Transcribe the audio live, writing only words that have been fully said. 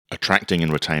Attracting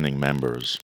and retaining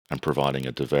members and providing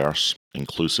a diverse,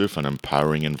 inclusive, and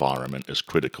empowering environment is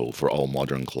critical for all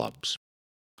modern clubs.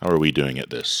 How are we doing at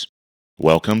this?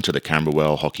 Welcome to the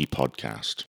Camberwell Hockey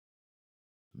Podcast.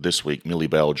 This week, Millie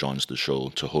Bell joins the show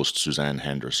to host Suzanne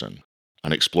Henderson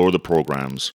and explore the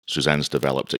programs Suzanne's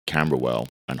developed at Camberwell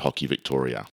and Hockey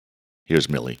Victoria. Here's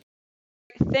Millie.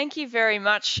 Thank you very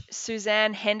much,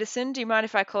 Suzanne Henderson. Do you mind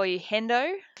if I call you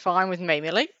Hendo? Fine with me,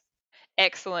 Millie.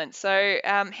 Excellent. So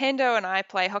Hendo and I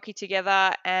play hockey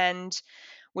together, and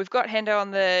we've got Hendo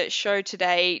on the show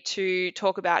today to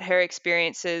talk about her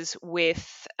experiences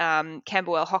with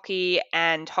Camberwell Hockey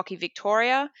and Hockey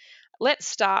Victoria. Let's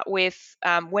start with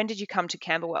when did you come to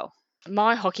Camberwell?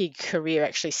 My hockey career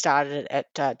actually started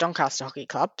at Doncaster Hockey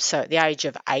Club. So at the age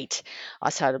of 8, I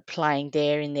started playing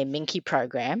there in their Minky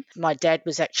program. My dad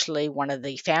was actually one of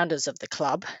the founders of the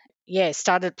club.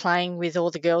 Started playing with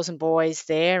all the girls and boys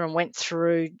there and went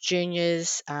through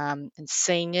juniors and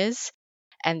seniors.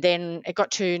 And then it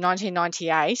got to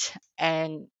 1998,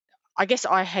 and I guess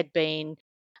I had been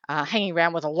hanging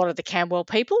around with a lot of the Camberwell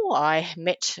people. I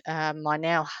met my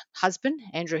now husband,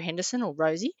 Andrew Henderson, or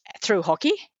Rosie, through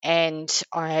hockey, and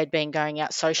I had been going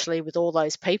out socially with all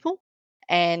those people.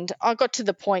 And I got to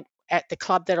the point at the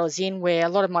club that I was in where a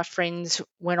lot of my friends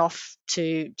went off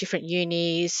to different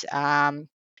unis,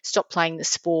 stopped playing the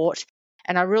sport,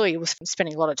 and I really was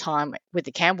spending a lot of time with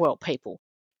the Camberwell people.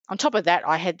 On top of that,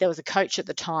 there was a coach at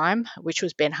the time, which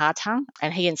was Ben Hartung,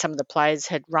 and he and some of the players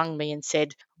had rung me and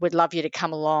said, "We'd love you to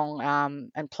come along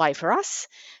and play for us."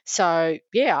 So,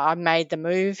 I made the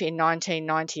move in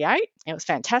 1998. It was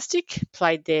fantastic.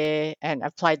 Played there, and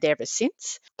I've played there ever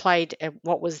since. Played at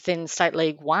what was then State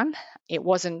League 1. It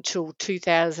wasn't until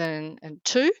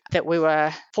 2002 that we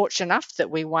were fortunate enough that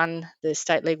we won the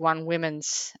State League 1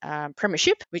 Women's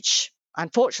Premiership, which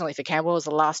unfortunately for Camberwell was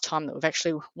the last time that we've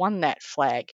actually won that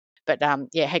flag. But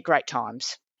had great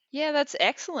times. Yeah, that's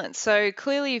excellent. So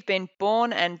clearly you've been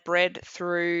born and bred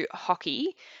through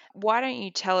hockey. Why don't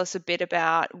you tell us a bit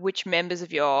about which members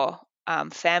of your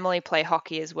family play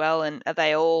hockey as well? And are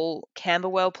they all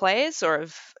Camberwell players, or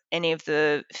have any of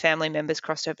the family members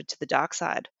crossed over to the dark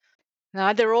side?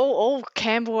 No, they're all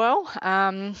Camberwell.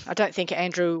 I don't think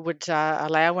Andrew would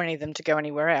allow any of them to go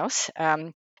anywhere else.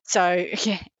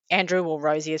 Andrew, or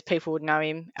Rosie as people would know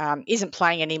him, isn't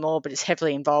playing anymore, but is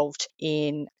heavily involved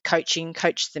in coaching.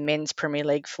 Coached the Men's Premier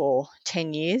League for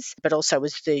 10 years, but also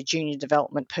was the junior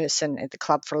development person at the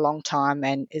club for a long time,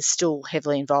 and is still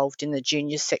heavily involved in the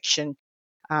junior section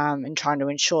and trying to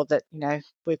ensure that,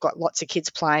 we've got lots of kids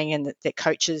playing and that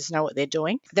coaches know what they're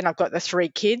doing. Then I've got the 3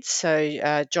 kids,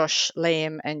 so Josh,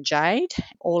 Liam and Jade,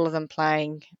 all of them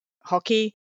playing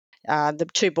hockey. The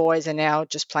 2 boys are now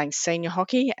just playing senior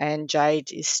hockey, and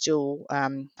Jade is still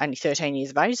only 13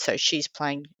 years of age, so she's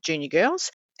playing junior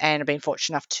girls. And I've been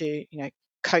fortunate enough to,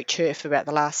 coach her for about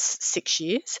the last 6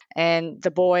 years. And the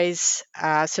boys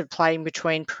are sort of playing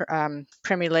between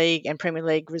Premier League and Premier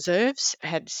League reserves.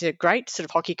 Had great sort of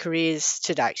hockey careers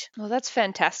to date. Well, that's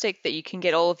fantastic that you can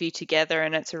get all of you together,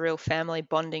 and it's a real family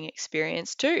bonding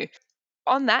experience too.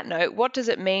 On that note, what does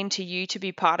it mean to you to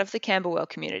be part of the Camberwell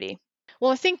community?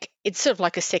 Well, I think it's sort of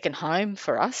like a second home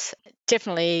for us.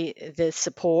 Definitely the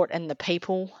support and the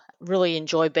people, really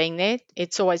enjoy being there.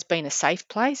 It's always been a safe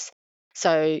place.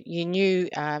 So you knew,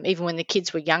 even when the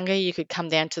kids were younger, you could come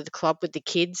down to the club with the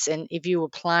kids, and if you were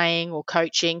playing or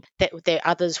coaching, that there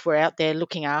others were out there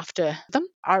looking after them.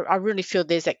 I really feel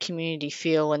there's that community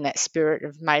feel and that spirit.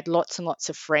 I've made lots and lots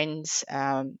of friends,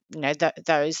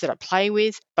 those that I play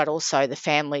with, but also the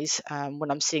families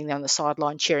when I'm sitting there on the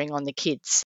sideline cheering on the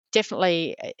kids.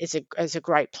 Definitely is a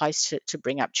great place to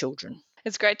bring up children.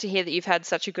 It's great to hear that you've had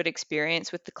such a good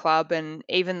experience with the club, and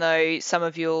even though some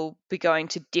of you'll be going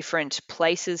to different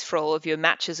places for all of your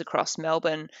matches across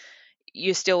Melbourne,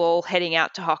 you're still all heading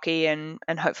out to hockey and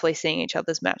hopefully seeing each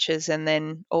other's matches, and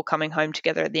then all coming home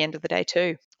together at the end of the day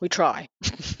too. We try.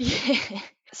 Yeah.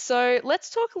 So let's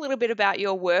talk a little bit about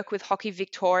your work with Hockey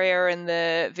Victoria and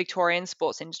the Victorian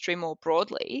sports industry more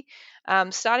broadly.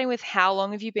 Starting with, how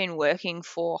long have you been working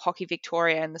for Hockey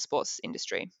Victoria and the sports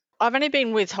industry? I've only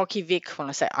been with Hockey Vic, when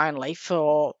I say only,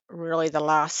 for really the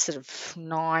last sort of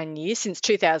 9 years, since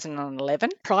 2011.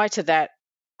 Prior to that,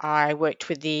 I worked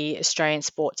with the Australian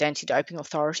Sports Anti-Doping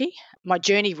Authority. My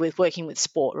journey with working with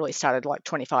sport really started like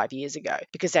 25 years ago,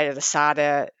 because at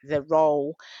ASADA, the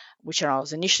role which I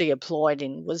was initially employed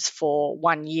in was for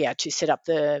 1 year to set up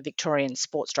the Victorian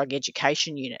Sports Drug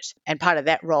Education Unit. And part of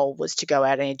that role was to go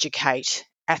out and educate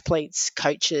athletes,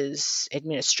 coaches,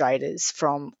 administrators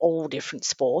from all different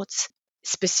sports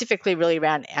specifically really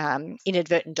around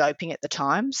inadvertent doping at the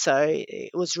time. So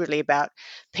it was really about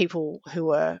people who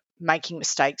were making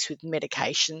mistakes with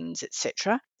medications,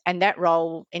 etc. And that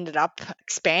role ended up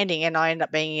expanding, and I ended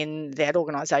up being in that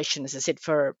organisation, as I said,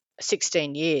 for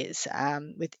 16 years,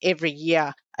 with every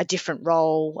year a different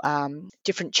role,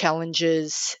 different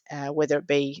challenges, whether it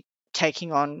be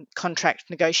taking on contract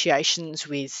negotiations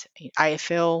with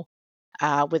AFL,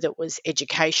 whether it was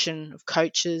education of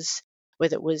coaches,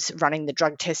 whether it was running the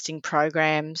drug testing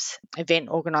programs, event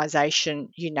organisation,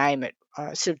 you name it,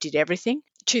 sort of did everything.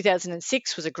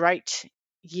 2006 was a great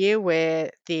year where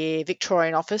the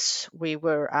Victorian office, we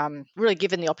were really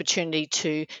given the opportunity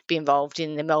to be involved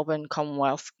in the Melbourne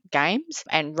Commonwealth Games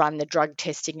and run the drug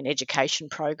testing and education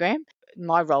program.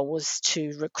 My role was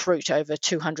to recruit over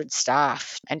 200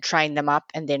 staff and train them up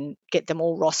and then get them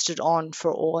all rostered on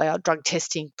for all our drug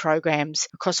testing programs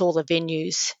across all the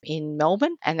venues in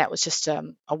Melbourne. And that was just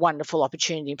a wonderful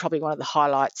opportunity, probably one of the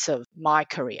highlights of my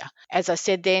career. As I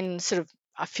said then, sort of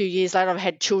a few years later, I've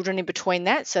had children in between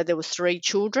that. So there was 3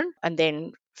 children, and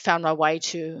then found my way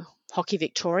to Hockey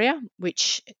Victoria,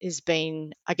 which has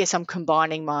been, I guess I'm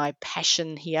combining my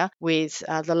passion here with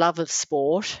the love of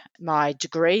sport, my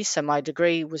degree. So my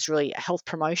degree was really health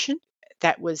promotion.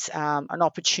 That was an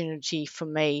opportunity for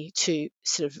me to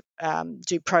sort of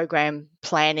do program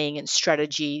planning and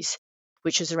strategies,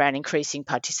 which was around increasing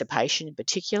participation in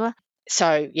particular.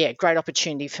 So yeah, great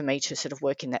opportunity for me to sort of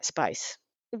work in that space.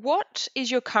 What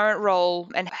is your current role,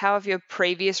 and how have your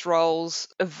previous roles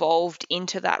evolved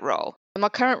into that role? My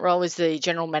current role is the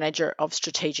General Manager of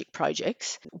Strategic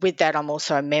Projects. With that, I'm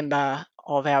also a member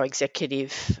of our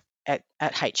executive at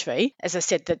HV. As I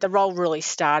said, that the role really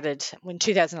started in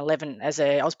 2011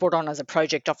 I was brought on as a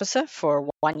project officer for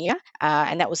 1 year,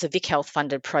 and that was a Vic Health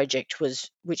funded project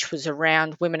which was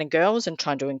around women and girls and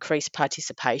trying to increase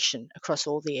participation across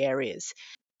all the areas.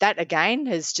 That again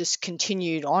has just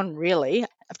continued on really.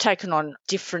 I've taken on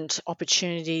different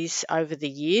opportunities over the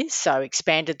years, so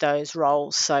expanded those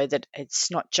roles so that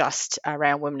it's not just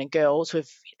around women and girls.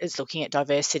 It's looking at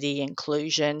diversity,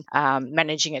 inclusion,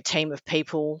 managing a team of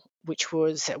people, which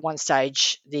was at one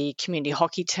stage the community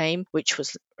hockey team, which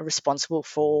was responsible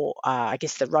for, I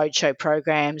guess, the roadshow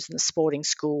programs and the sporting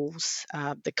schools,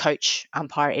 the coach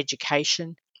umpire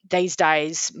education. These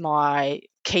days, my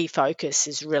key focus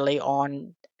is really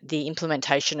on the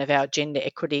implementation of our gender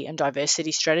equity and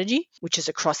diversity strategy, which is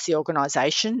across the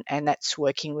organisation, and that's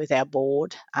working with our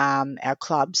board, our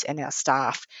clubs and our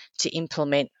staff to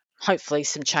implement hopefully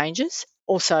some changes.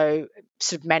 Also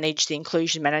sort of manage the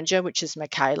inclusion manager, which is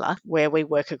Michaela, where we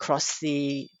work across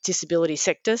the disability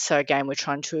sector. So again, we're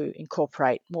trying to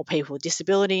incorporate more people with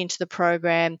disability into the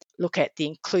program, look at the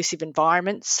inclusive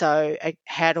environment. So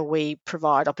how do we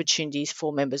provide opportunities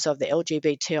for members of the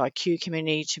LGBTIQ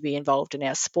community to be involved in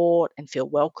our sport and feel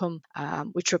welcome,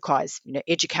 which requires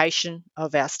education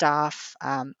of our staff,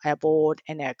 our board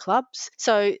and our clubs.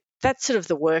 So that's sort of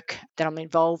the work that I'm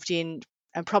involved in.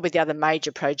 And probably the other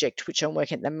major project which I'm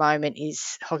working at the moment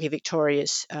is Hockey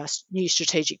Victoria's new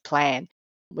strategic plan.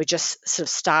 We're just sort of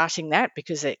starting that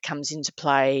because it comes into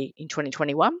play in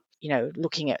 2021,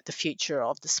 looking at the future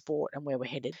of the sport and where we're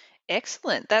headed.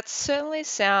 Excellent. That certainly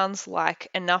sounds like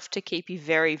enough to keep you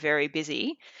very, very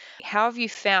busy. How have you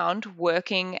found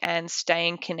working and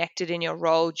staying connected in your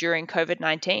role during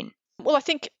COVID-19? Well, I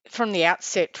think from the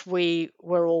outset, we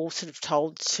were all sort of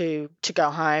told to go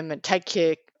home and take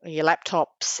your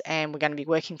laptops, and we're going to be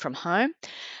working from home.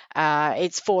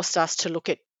 It's forced us to look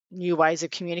at new ways of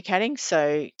communicating.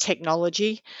 So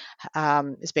technology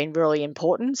has been really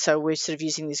important. So we're sort of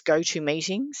using this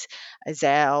GoToMeetings as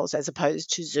ours, as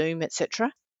opposed to Zoom,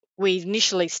 etc. We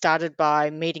initially started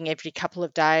by meeting every couple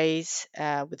of days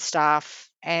with staff,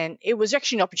 and it was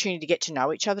actually an opportunity to get to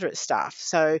know each other as staff.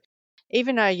 So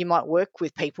even though you might work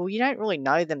with people, you don't really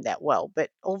know them that well. But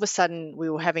all of a sudden, we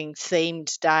were having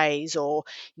themed days, or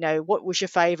what was your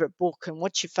favourite book and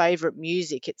what's your favourite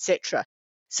music, etc.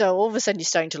 So all of a sudden, you're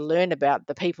starting to learn about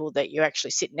the people that you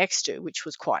actually sit next to, which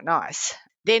was quite nice.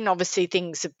 Then obviously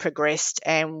things have progressed,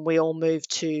 and we all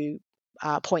moved to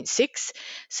 0.6.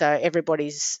 So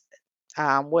everybody's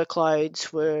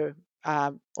workloads were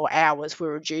or hours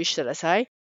were reduced, should I say,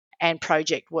 and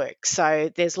project work.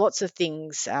 So there's lots of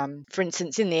things, for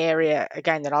instance, in the area,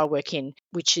 again, that I work in,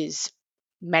 which is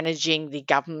managing the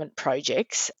government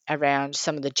projects around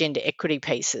some of the gender equity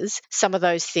pieces. Some of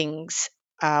those things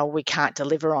we can't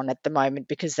deliver on at the moment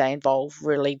because they involve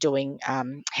really doing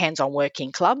hands-on work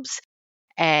in clubs.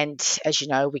 And as you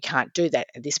know, we can't do that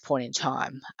at this point in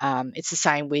time. It's the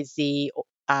same with the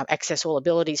Access All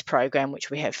Abilities program, which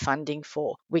we have funding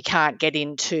for. We can't get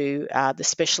into the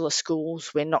specialist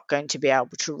schools. We're not going to be able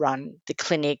to run the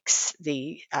clinics,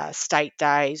 the state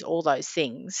days, all those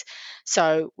things.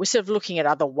 So we're sort of looking at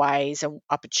other ways and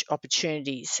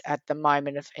opportunities at the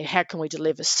moment of how can we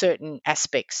deliver certain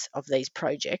aspects of these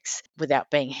projects without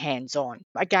being hands-on.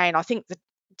 Again, I think that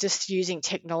just using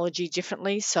technology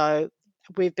differently. So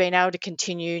we've been able to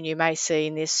continue, and you may see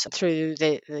in this through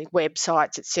the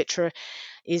websites, etc.,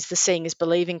 is the Seeing is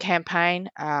Believing campaign,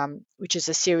 which is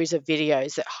a series of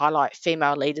videos that highlight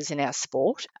female leaders in our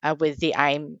sport with the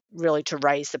aim really to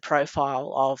raise the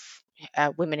profile of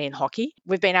women in hockey.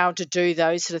 We've been able to do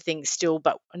those sort of things still,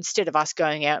 but instead of us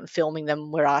going out and filming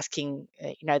them, we're asking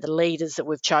the leaders that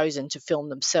we've chosen to film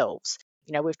themselves.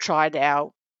 We've tried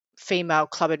our Female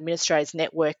Club Administrators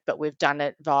Network, but we've done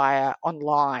it via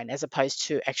online as opposed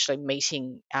to actually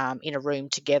meeting in a room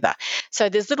together. So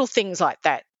there's little things like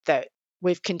that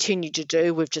we've continued to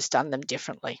do. We've just done them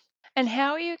differently. And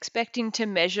how are you expecting to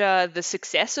measure the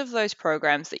success of those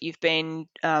programs that you've been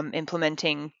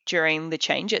implementing during the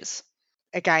changes?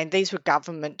 Again, these were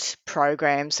government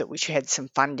programs that we had some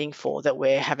funding for that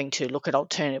we're having to look at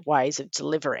alternative ways of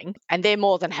delivering. And they're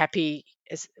more than happy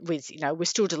with, we're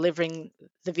still delivering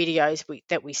the videos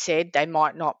that we said. They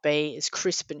might not be as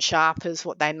crisp and sharp as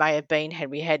what they may have been had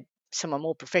we had someone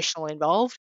more professional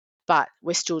involved, but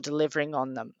we're still delivering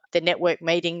on them. The network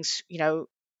meetings,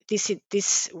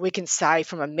 this we can say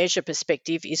from a measure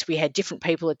perspective is we had different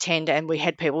people attend, and we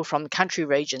had people from country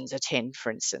regions attend,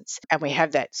 for instance, and we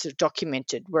have that sort of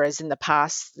documented. Whereas in the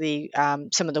past,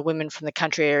 some of the women from the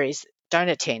country areas don't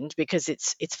attend because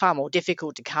it's far more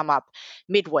difficult to come up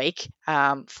midweek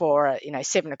for a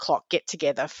 7 o'clock get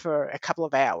together for a couple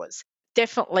of hours.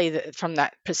 Definitely from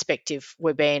that perspective,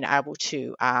 we're being able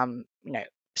to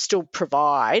still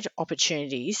provide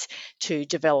opportunities to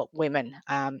develop women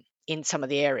in some of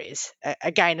the areas.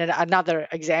 Again, another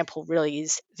example really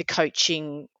is the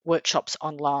coaching workshops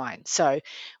online. So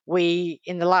we,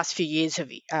 in the last few years,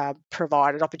 have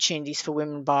provided opportunities for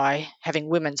women by having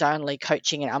women's only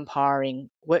coaching and umpiring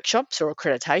workshops or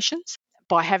accreditations.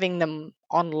 By having them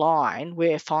online,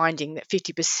 we're finding that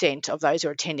 50% of those who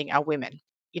are attending are women.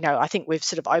 I think we've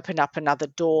sort of opened up another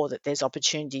door that there's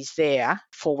opportunities there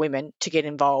for women to get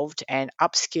involved and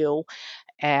upskill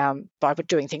by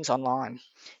doing things online.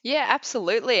 Yeah,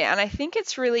 absolutely. And I think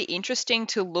it's really interesting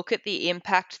to look at the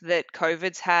impact that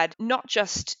COVID's had, not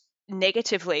just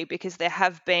negatively, because there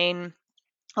have been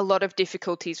a lot of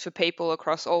difficulties for people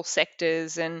across all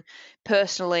sectors and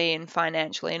personally and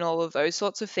financially and all of those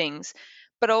sorts of things,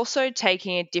 but also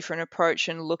taking a different approach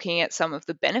and looking at some of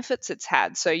the benefits it's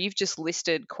had. So you've just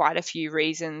listed quite a few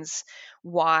reasons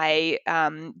why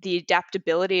the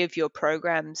adaptability of your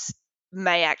programs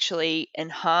may actually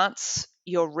enhance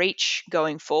your reach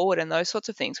going forward and those sorts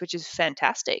of things, which is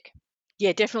fantastic.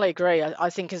 Yeah, definitely agree.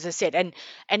 I think, as I said, and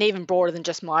even broader than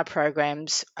just my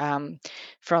programs,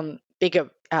 from bigger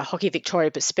Hockey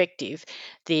Victoria perspective,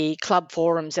 the club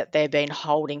forums that they've been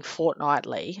holding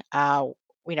fortnightly,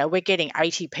 we're getting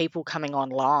 80 people coming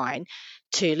online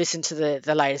to listen to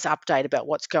the latest update about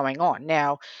what's going on.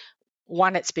 Now,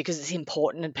 one, it's because it's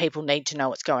important and people need to know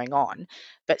what's going on.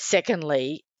 But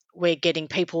secondly, we're getting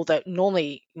people that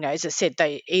normally, as I said,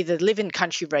 they either live in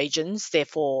country regions,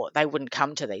 therefore they wouldn't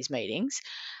come to these meetings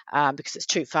because it's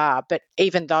too far. But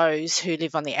even those who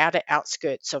live on the outer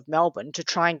outskirts of Melbourne, to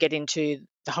try and get into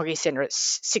the hockey centre at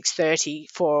 6:30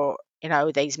 for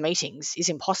these meetings is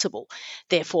impossible.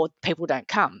 Therefore, people don't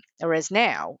come. Whereas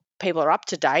now, people are up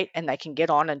to date and they can get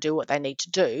on and do what they need to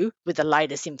do with the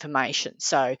latest information.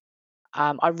 So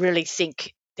I really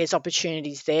think there's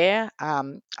opportunities there.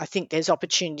 I think there's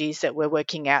opportunities that we're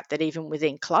working out that even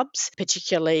within clubs,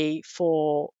 particularly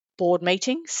for board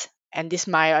meetings, and this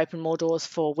may open more doors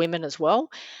for women as well,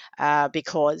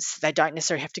 because they don't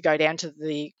necessarily have to go down to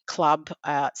the club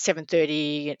at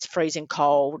 7:30. It's freezing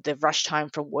cold. They've rushed home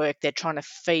from work. They're trying to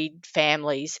feed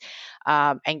families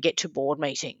and get to board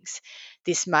meetings.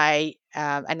 This may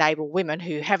enable women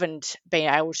who haven't been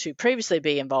able to previously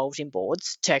be involved in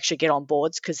boards to actually get on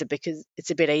boards because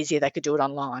it's a bit easier. They could do it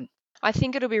online. I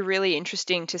think it'll be really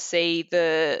interesting to see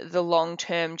the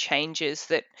long-term changes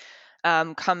that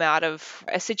come out of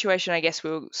a situation, I guess, we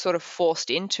were sort of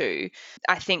forced into.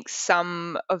 I think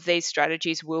some of these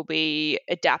strategies will be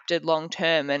adapted long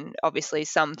term, and obviously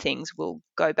some things will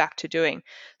go back to doing,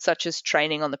 such as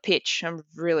training on the pitch. I'm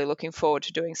really looking forward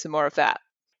to doing some more of that.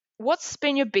 What's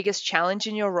been your biggest challenge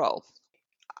in your role?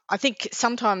 I think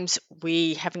sometimes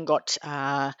we haven't got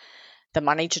the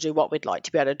money to do what we'd like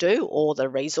to be able to do, or the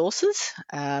resources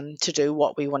to do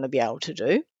what we want to be able to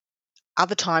do.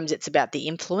 Other times it's about the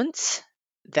influence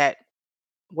that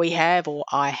we have or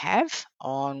I have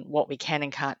on what we can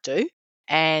and can't do.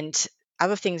 And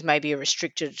other things maybe are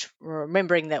restricted,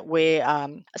 remembering that we're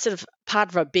sort of part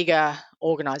of a bigger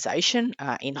organisation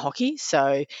in hockey.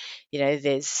 So,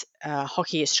 there's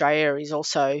Hockey Australia is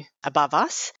also above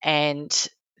us, and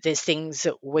there's things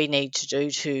that we need to do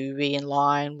to be in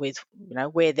line with,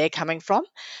 where they're coming from.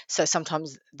 So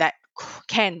sometimes that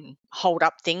can hold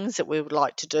up things that we would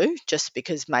like to do just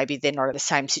because maybe they're not in the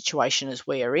same situation as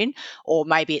we are in, or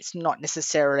maybe it's not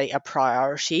necessarily a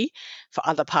priority for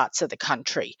other parts of the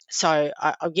country. So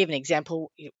I'll give an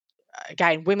example.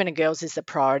 Again, women and girls is the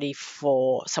priority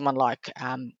for someone like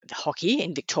hockey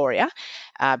in Victoria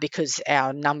because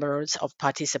our numbers of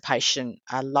participation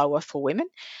are lower for women.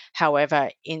 However,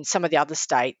 in some of the other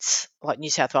states like New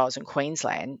South Wales and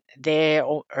Queensland, they're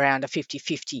all around a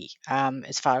 50-50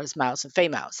 as far as males and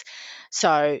females.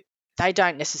 So they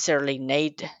don't necessarily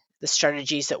need the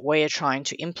strategies that we are trying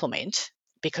to implement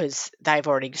because they've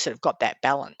already sort of got that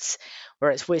balance,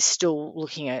 whereas we're still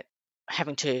looking at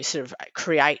having to sort of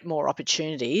create more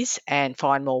opportunities and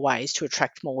find more ways to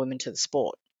attract more women to the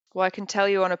sport. Well, I can tell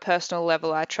you on a personal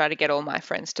level, I try to get all my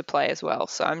friends to play as well.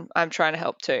 So I'm trying to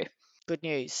help too. Good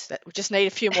news. We just need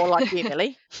a few more like you,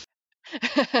 Millie.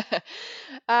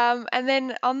 And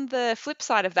then on the flip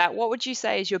side of that, what would you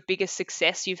say is your biggest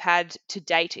success you've had to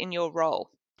date in your role?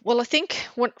 Well, I think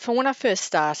when I first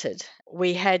started,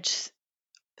 we had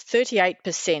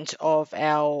 38% of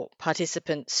our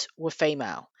participants were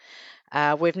female.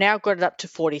 We've now got it up to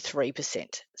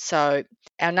 43%. So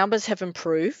our numbers have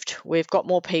improved. We've got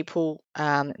more people,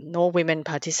 more women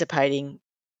participating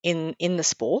in the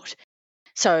sport.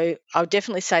 So I'll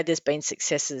definitely say there's been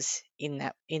successes in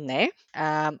there.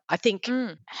 I think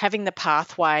having the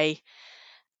pathway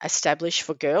established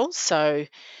for girls. So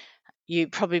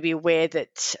you'd probably be aware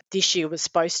that this year was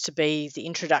supposed to be the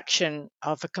introduction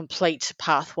of a complete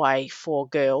pathway for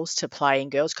girls to play in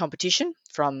girls competition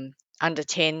from under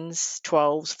 10s,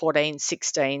 12s, 14s,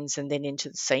 16s, and then into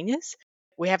the seniors.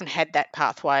 We haven't had that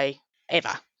pathway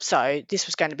ever. So this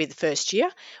was going to be the first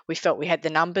year. We felt we had the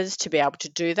numbers to be able to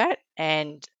do that.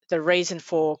 And the reason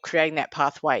for creating that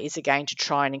pathway is again to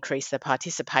try and increase the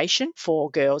participation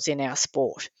for girls in our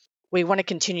sport. We want to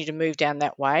continue to move down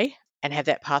that way and have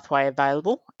that pathway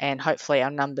available. And hopefully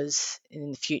our numbers in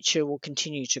the future will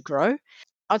continue to grow.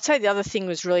 I'd say the other thing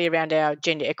was really around our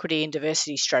gender equity and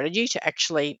diversity strategy to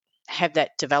actually have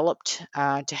that developed,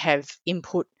 to have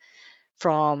input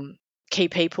from key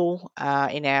people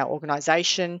in our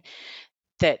organisation,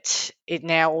 that it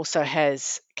now also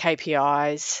has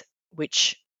KPIs,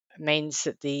 which means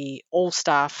that all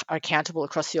staff are accountable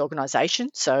across the organisation.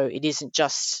 So it isn't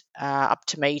just up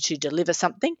to me to deliver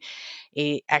something.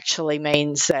 It actually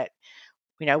means that,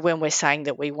 when we're saying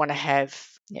that we want to have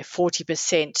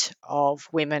 40% of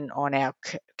women on our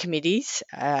committees,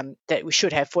 that we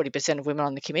should have 40% of women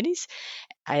on the committees,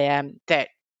 that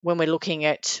when we're looking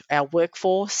at our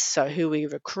workforce, so who we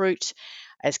recruit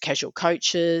as casual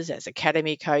coaches, as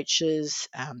academy coaches,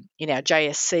 in our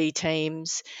JSC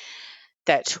teams,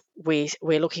 that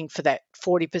we're looking for that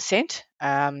 40%.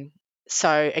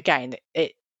 So again,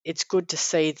 it's good to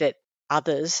see that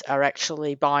others are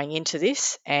actually buying into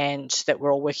this and that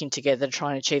we're all working together to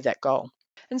try and achieve that goal.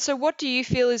 And so what do you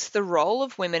feel is the role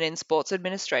of women in sports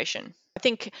administration? I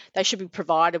think they should be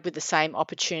provided with the same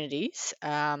opportunities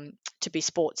to be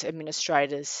sports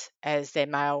administrators as their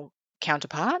male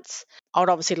counterparts. I would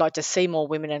obviously like to see more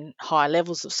women in higher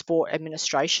levels of sport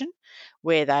administration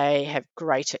where they have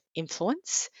greater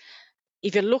influence.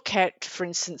 If you look at, for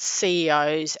instance,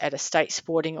 CEOs at a state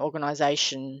sporting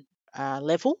organisation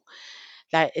level,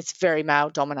 that it's very male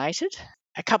dominated.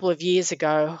 A couple of years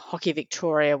ago, Hockey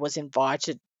Victoria was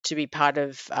invited to be part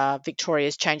of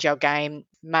Victoria's Change Our Game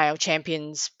Male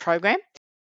Champions program.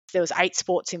 There was 8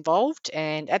 sports involved,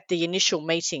 and at the initial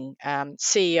meeting,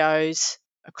 CEOs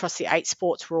across the 8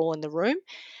 sports were all in the room,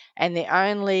 and the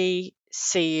only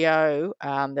CEO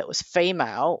that was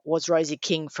female was Rosie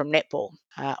King from netball.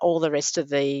 All the rest of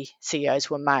the CEOs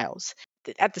were males.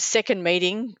 At the second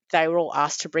meeting, they were all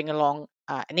asked to bring along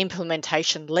an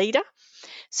implementation leader,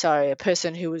 so a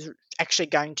person who was actually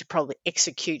going to probably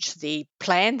execute the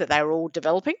plan that they were all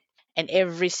developing, and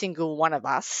every single one of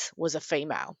us was a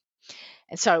female.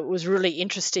 And so it was really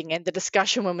interesting, and the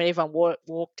discussion when everyone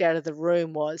walked out of the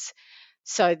room was,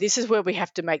 so this is where we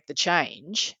have to make the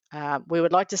change. We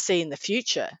would like to see in the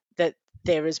future that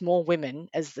there is more women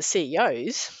as the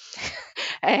CEOs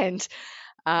and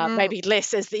maybe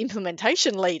less as the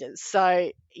implementation leaders.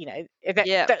 So,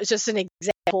 that was just an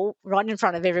example right in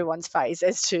front of everyone's face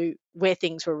as to where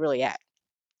things were really at.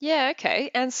 Yeah,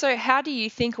 okay. And so how do you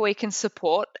think we can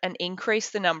support and increase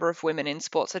the number of women in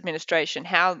sports administration?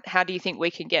 How do you think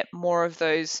we can get more of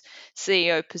those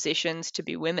CEO positions to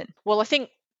be women? Well, I think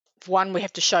one, we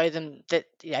have to show them that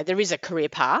there is a career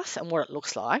path and what it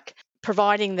looks like,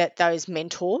 providing that those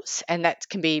mentors, and that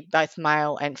can be both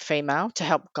male and female, to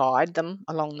help guide them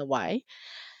along the way.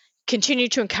 Continue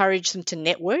to encourage them to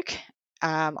network.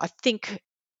 I think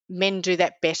men do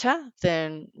that better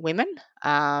than women,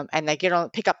 and they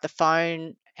pick up the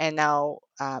phone, and they'll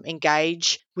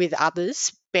engage with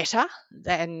others better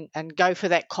and go for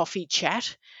that coffee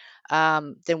chat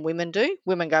than women do.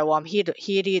 Women go, well, I'm here to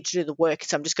do the work,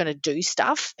 so I'm just going to do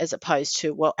stuff, as opposed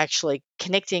to, well, actually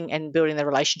connecting and building the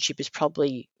relationship is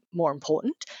probably more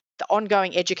important. The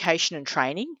ongoing education and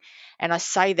training, and I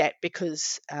say that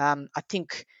because I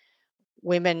think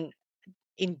women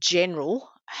in general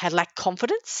lack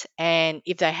confidence, and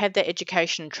if they have that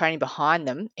education and training behind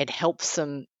them, it helps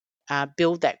them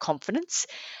build that confidence,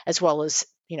 as well as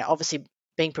obviously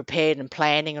being prepared and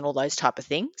planning and all those type of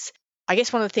things. I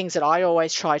guess one of the things that I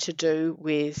always try to do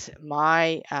with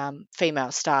my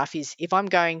female staff is, if I'm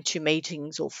going to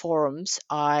meetings or forums,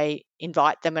 I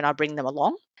invite them and I bring them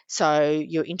along. So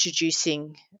you're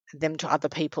introducing them to other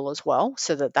people as well,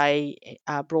 so that they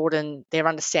broaden their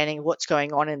understanding of what's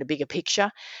going on in a bigger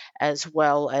picture, as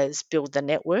well as build the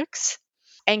networks.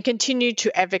 And continue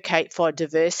to advocate for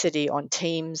diversity on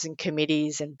teams and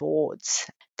committees and boards.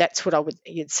 That's what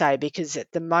you'd say, because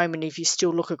at the moment, if you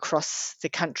still look across the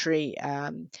country,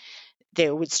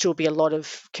 there would still be a lot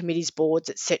of committees, boards,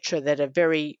 etc., that are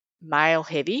very male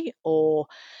heavy, or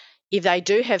if they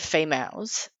do have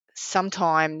females,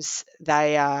 sometimes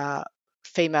they are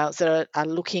females that are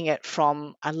looking at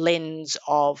from a lens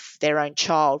of their own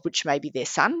child, which may be their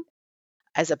son,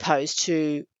 as opposed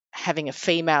to having a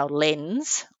female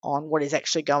lens on what is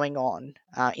actually going on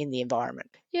in the environment.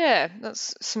 Yeah,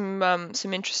 that's some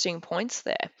interesting points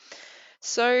there.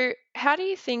 So, how do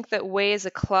you think that we as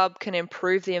a club can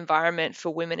improve the environment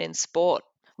for women in sport?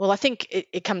 Well, I think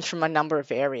it comes from a number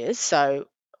of areas. So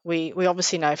we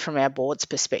obviously know from our board's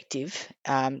perspective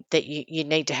that you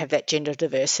need to have that gender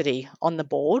diversity on the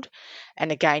board.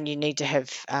 And again, you need to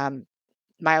have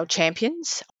male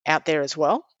champions out there as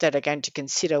well, that are going to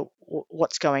consider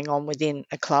what's going on within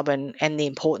a club, and the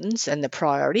importance and the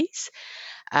priorities.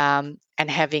 And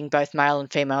having both male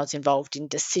and females involved in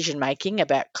decision making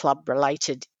about club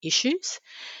related issues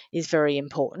is very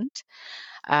important.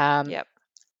 Yep.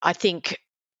 I think,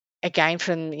 again,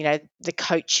 from the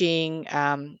coaching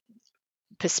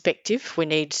perspective, we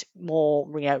need more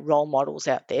role models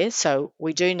out there. So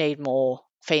we do need more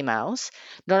females,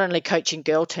 not only coaching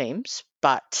girl teams,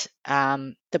 but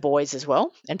the boys as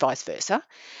well, and vice versa.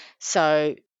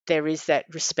 So there is that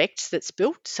respect that's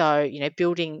built. So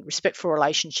building respectful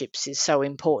relationships is so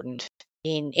important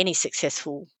in any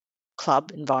successful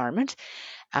club environment.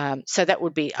 So that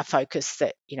would be a focus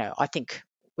that I think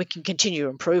we can continue to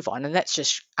improve on, and that's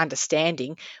just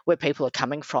understanding where people are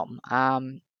coming from,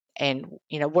 and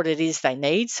what it is they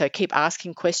need. So keep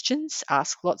asking questions,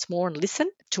 ask lots more, and listen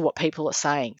to what people are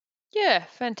saying. Yeah,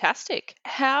 fantastic.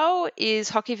 How is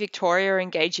Hockey Victoria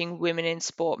engaging women in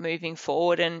sport moving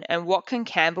forward, and what can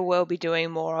Camberwell be doing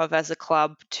more of as a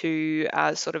club to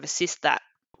sort of assist that?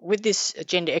 With this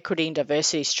gender equity and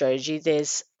diversity strategy,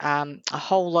 there's a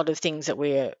whole lot of things that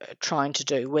we're trying to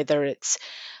do, whether it's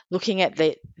looking at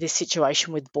this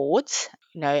situation with boards.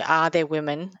 Are there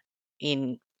women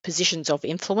in positions of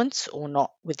influence or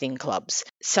not within clubs?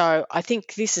 So I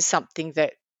think this is something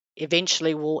that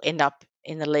eventually will end up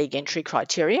in the league entry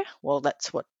criteria. Well,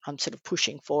 that's what I'm sort of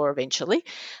pushing for eventually.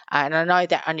 And I know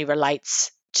that only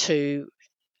relates to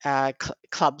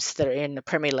clubs that are in the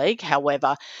Premier League.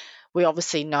 However, we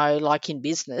obviously know, like in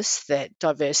business, that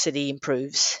diversity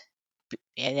improves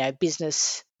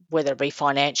business, whether it be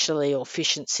financially or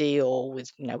efficiency, or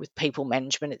with people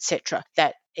management, etc.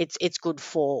 That it's good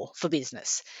for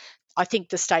business. I think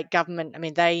the state government,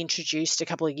 they introduced a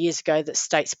couple of years ago that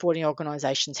state sporting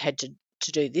organisations had to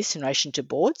do this in relation to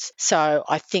boards. So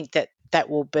I think that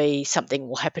will be something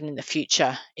will happen in the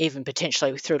future, even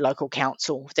potentially through local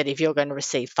council, that if you're going to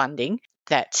receive funding,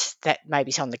 that may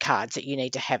be on the cards, that you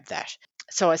need to have that.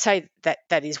 So I say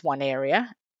that is one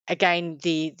area. Again,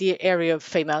 the area of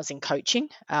females in coaching,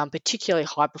 particularly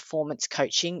high performance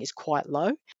coaching, is quite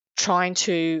low. Trying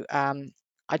to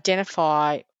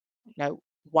identify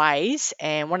ways,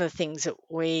 and one of the things that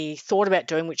we thought about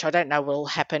doing, which I don't know will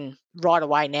happen right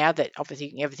away now that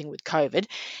obviously everything with COVID,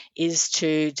 is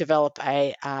to develop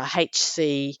a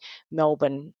HC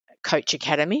Melbourne Coach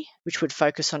Academy, which would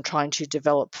focus on trying to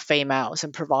develop females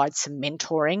and provide some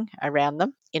mentoring around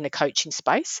them in the coaching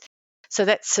space. So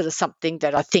that's sort of something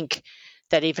that I think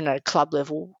that even at a club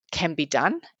level can be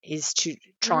done, is to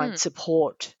try and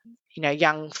support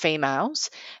young females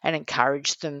and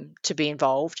encourage them to be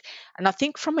involved. And I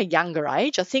think from a younger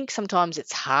age, I think sometimes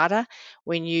it's harder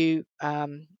when you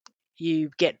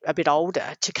get a bit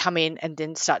older to come in and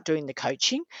then start doing the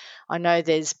coaching. I know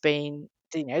there's been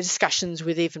discussions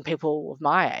with even people of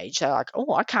my age. They're like,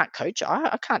 oh, I can't coach.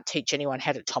 I can't teach anyone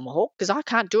how to tomahawk because I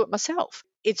can't do it myself.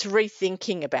 It's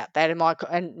rethinking about that.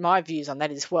 And my views on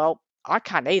that is, well, I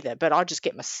can't either, but I'll just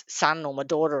get my son or my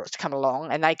daughter to come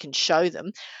along and they can show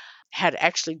them how to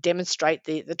actually demonstrate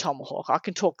the tomahawk. I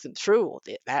can talk them through all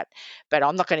that, but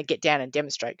I'm not going to get down and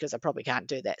demonstrate because I probably can't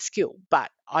do that skill. But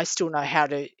I still know how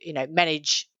to,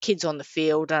 manage kids on the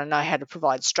field, and I know how to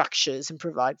provide structures and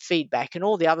provide feedback and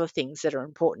all the other things that are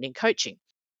important in coaching.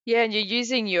 Yeah, and you're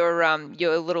using your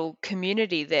little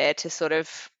community there to sort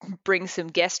of bring some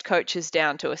guest coaches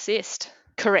down to assist.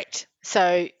 Correct.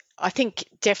 So I think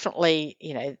definitely,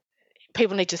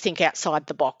 people need to think outside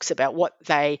the box about what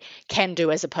they can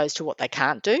do as opposed to what they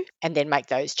can't do, and then make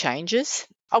those changes.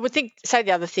 I would say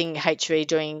the other thing HV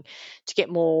doing to get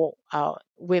more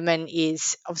women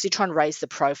is obviously trying to raise the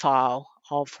profile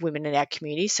of women in our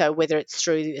community. So whether it's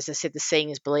through, as I said, the Seeing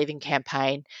is Believing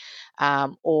campaign,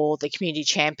 or the Community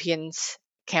Champions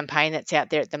campaign that's out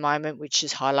there at the moment, which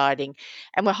is highlighting,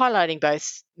 and we're highlighting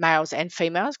both males and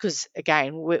females because,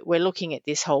 again, we're looking at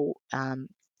this whole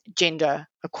gender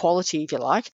equality, if you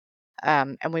like,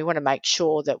 and we want to make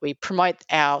sure that we promote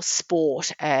our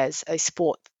sport as a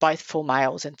sport both for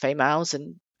males and females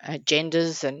and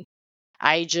genders and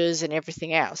ages and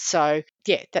everything else. So,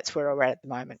 yeah, that's where we're at the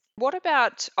moment. What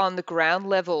about on the ground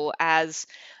level as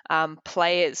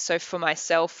players? So for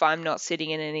myself, I'm not sitting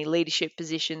in any leadership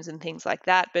positions and things like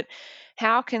that, but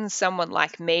how can someone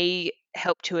like me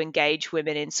help to engage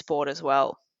women in sport as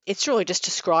well? It's really just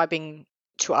describing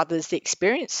to others the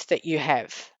experience that you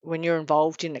have when you're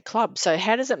involved in a club. So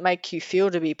how does it make you feel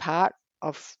to be part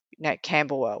of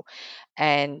Camberwell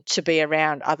and to be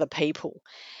around other people,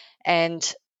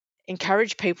 and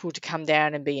encourage people to come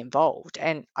down and be involved?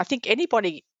 And I think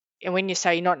anybody, and when you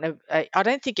say you're not, I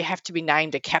don't think you have to be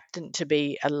named a captain to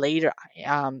be a leader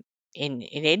in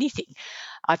anything.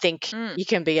 I think you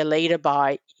can be a leader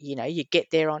by, you get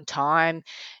there on time,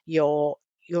 you're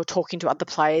talking to other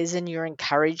players and you're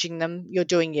encouraging them, you're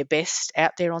doing your best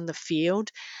out there on the field.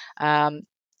 I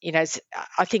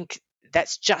think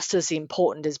that's just as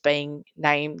important as being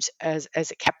named as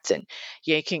a captain.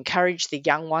 You can encourage the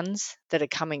young ones that are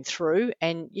coming through,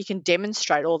 and you can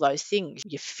demonstrate all those things.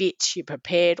 You're fit, you're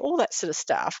prepared, all that sort of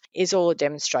stuff is all a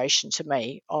demonstration to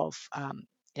me of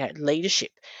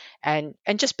leadership, and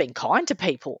just being kind to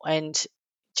people, and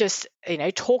just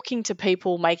talking to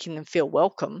people, making them feel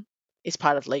welcome is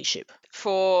part of leadership.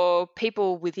 For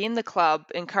people within the club,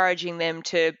 encouraging them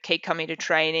to keep coming to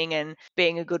training and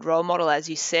being a good role model, as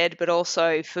you said, but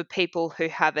also for people who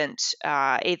haven't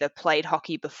either played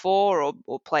hockey before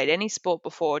or played any sport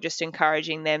before, just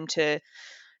encouraging them to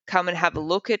come and have a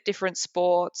look at different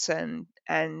sports. And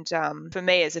for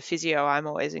me as a physio, I'm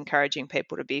always encouraging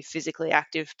people to be physically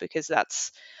active because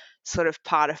that's sort of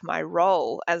part of my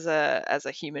role as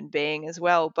a human being as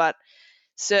well. But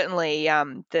certainly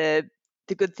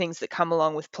the good things that come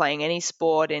along with playing any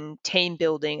sport and team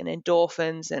building and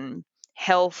endorphins and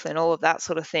health and all of that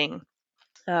sort of thing,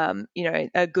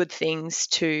 are good things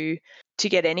to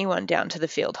get anyone down to the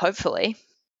field, hopefully.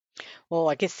 Well,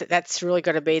 I guess that's really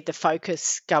got to be the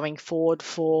focus going forward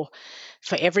for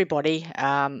everybody,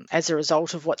 as a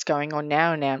result of what's going on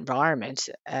now in our environment.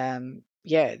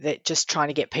 That just trying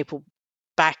to get people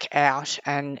back out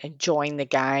and enjoying the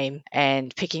game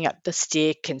and picking up the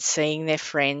stick and seeing their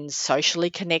friends, socially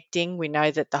connecting. We know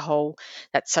that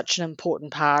that's such an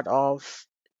important part of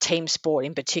team sport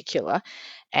in particular,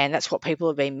 and that's what people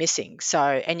have been missing. So,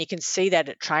 and you can see that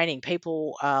at training,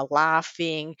 people are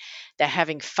laughing, they're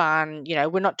having fun.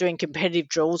 We're not doing competitive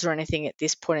drills or anything at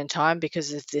this point in time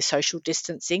because of the social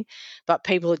distancing, but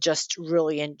people are just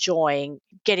really enjoying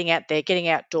getting out there, getting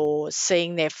outdoors,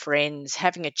 seeing their friends,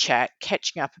 having a chat,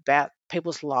 catching up about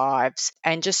people's lives,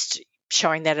 and just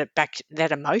showing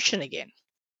that emotion again.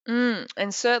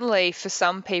 And certainly for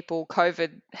some people,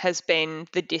 COVID has been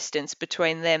the distance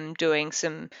between them doing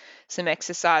some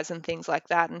exercise and things like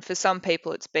that. And for some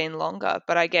people, it's been longer.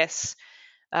 But I guess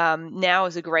now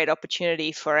is a great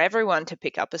opportunity for everyone to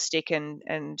pick up a stick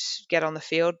and get on the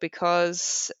field,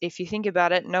 because if you think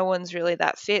about it, no one's really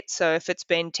that fit. So if it's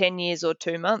been 10 years or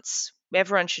 2 months,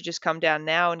 everyone should just come down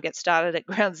now and get started at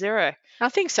ground zero. I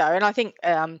think so. And I think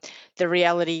the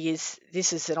reality is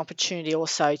this is an opportunity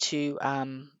also to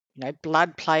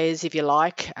blood players, if you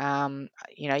like,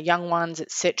 young ones,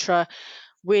 etc.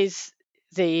 With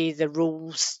the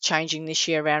rules changing this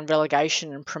year around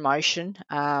relegation and promotion,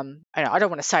 and I don't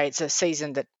want to say it's a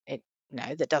season that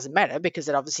that doesn't matter, because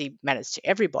it obviously matters to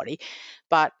everybody,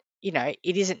 but it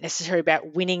isn't necessarily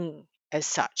about winning as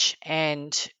such,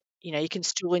 and you can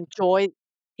still enjoy.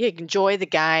 Yeah, you can enjoy the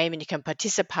game and you can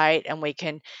participate, and we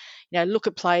can look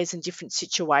at players in different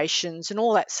situations and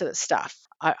all that sort of stuff.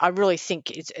 I really think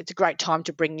it's a great time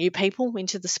to bring new people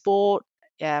into the sport.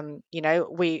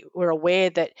 We're aware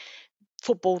that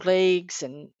football leagues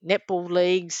and netball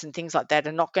leagues and things like that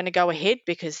are not going to go ahead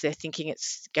because they're thinking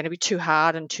it's going to be too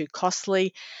hard and too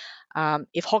costly.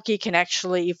 If hockey can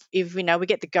actually, if we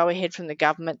get the go ahead from the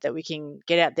government that we can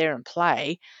get out there and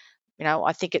play,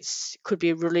 I think could be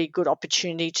a really good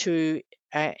opportunity to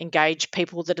engage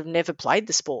people that have never played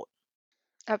the sport.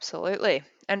 Absolutely.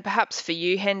 And perhaps for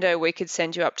you, Hendo, we could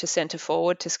send you up to centre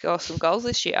forward to score some goals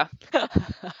this year.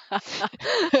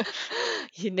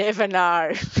 You never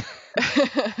know.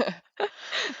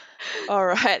 All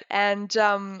right. And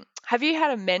have you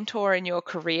had a mentor in your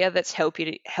career that's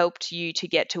helped you to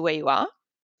get to where you are?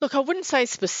 Look, I wouldn't say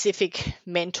specific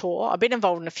mentor. I've been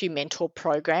involved in a few mentor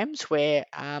programs where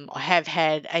I have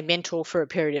had a mentor for a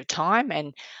period of time,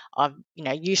 and I've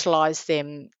utilised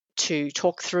them to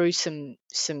talk through some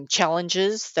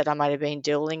challenges that I might have been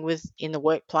dealing with in the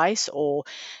workplace, or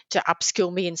to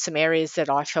upskill me in some areas that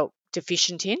I felt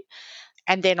deficient in.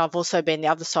 And then I've also been the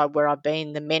other side, where I've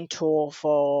been the mentor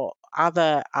for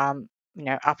other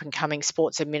up and coming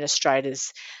sports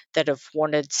administrators that have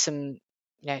wanted some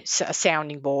a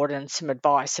sounding board and some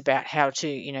advice about how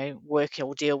to work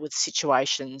or deal with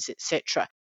situations, etc.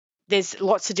 There's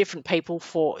lots of different people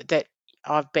for that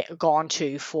I've gone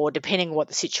to for, depending on what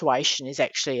the situation is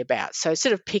actually about. So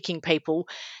sort of picking people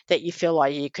that you feel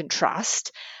like you can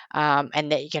trust,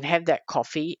 and that you can have that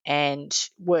coffee and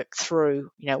work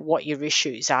through what your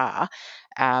issues are,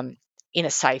 in a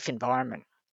safe environment.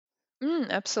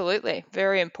 Absolutely.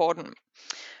 Very important.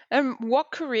 And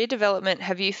what career development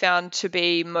have you found to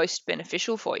be most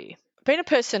beneficial for you? Been a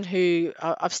person who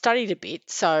I've studied a bit.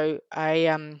 So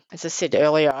as I said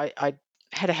earlier, I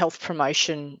had a health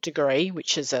promotion degree,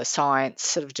 which is a science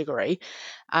sort of degree.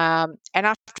 And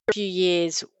after a few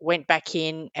years, went back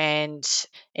in and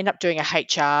ended up doing a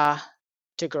HR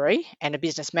degree and a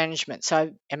business management,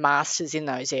 so a master's in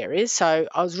those areas. So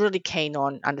I was really keen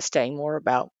on understanding more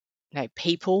about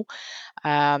people,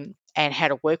 and how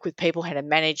to work with people, how to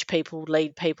manage people,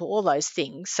 lead people, all those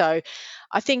things. So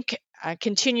I think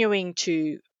continuing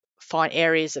to find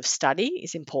areas of study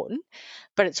is important,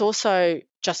 but it's also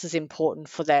just as important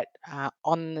for that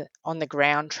on the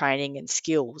ground training and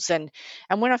skills. And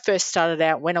when I first started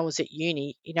out, when I was at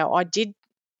uni, I did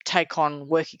take on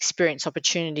work experience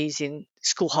opportunities in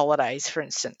school holidays, for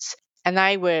instance, and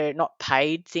they were not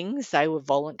paid things; they were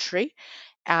voluntary.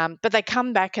 But they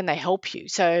come back and they help you.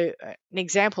 So an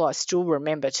example I still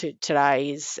remember today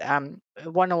is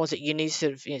when I was at uni,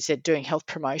 sort of said doing health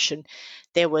promotion,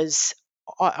 there was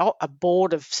a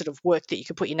board of sort of work that you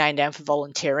could put your name down for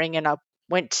volunteering, and I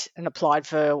went and applied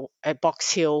for a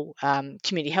Box Hill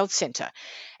Community Health Centre.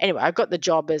 Anyway, I got the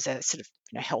job as a sort of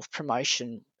health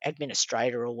promotion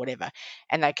administrator or whatever,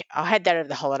 and I had that over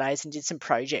the holidays and did some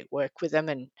project work with them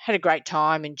and had a great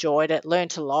time, enjoyed it,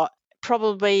 learnt a lot.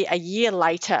 Probably a year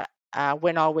later,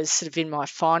 when I was sort of in my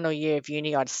final year of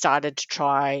uni, I'd started to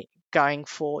try going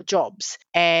for jobs.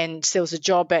 And there was a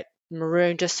job at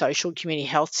Maroondah Social Community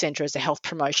Health Centre as a health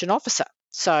promotion officer.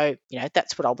 So,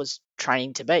 that's what I was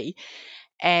training to be.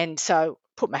 And so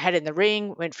put my hat in the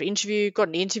ring, went for interview, got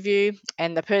an interview,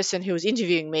 and the person who was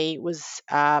interviewing me was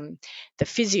the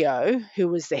physio, who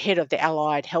was the head of the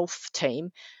allied health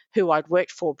team, who I'd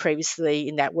worked for previously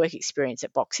in that work experience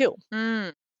at Box Hill.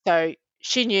 So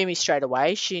she knew me straight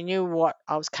away. She knew what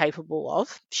I was capable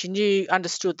of. She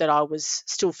understood that I was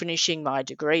still finishing my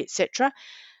degree, etc.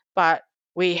 But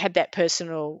we had that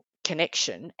personal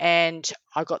connection, and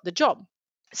I got the job.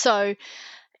 So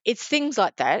it's things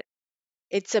like that.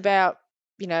 It's about,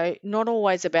 not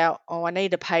always about, oh, I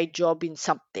need a paid job in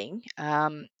something.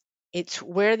 It's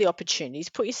where are the opportunities?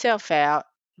 Put yourself out,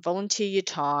 volunteer your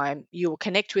time. You will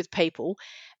connect with people,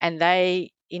 and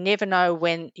you never know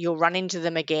when you'll run into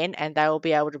them again, and they will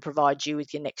be able to provide you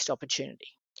with your next opportunity.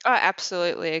 I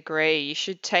absolutely agree. You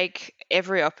should take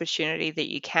every opportunity that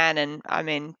you can. And I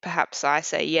mean, perhaps I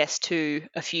say yes to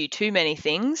a few too many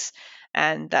things,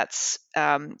 and that's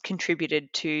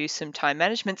contributed to some time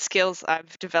management skills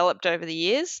I've developed over the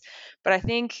years. But I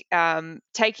think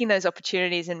taking those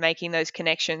opportunities and making those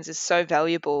connections is so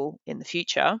valuable in the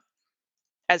future,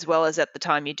 as well as at the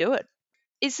time you do it.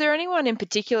 Is there anyone in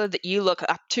particular that you look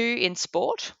up to in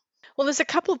sport? Well, there's a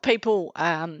couple of people,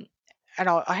 and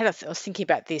I was thinking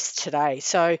about this today.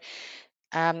 So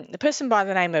the person by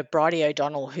the name of Bridie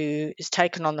O'Donnell, who has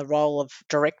taken on the role of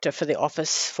director for the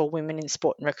Office for Women in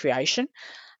Sport and Recreation.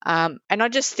 And I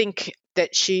just think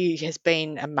that she has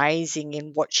been amazing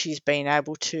in what she's been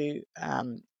able to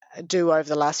do over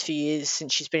the last few years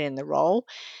since she's been in the role.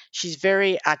 She's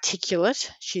very articulate.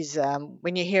 She's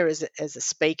when you hear her as a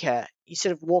speaker, you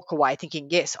sort of walk away thinking,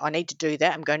 yes, I need to do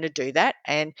that. I'm going to do that,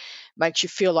 and makes you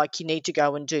feel like you need to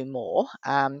go and do more.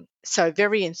 So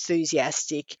very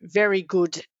enthusiastic, very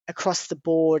good across the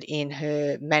board in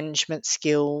her management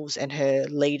skills and her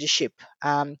leadership.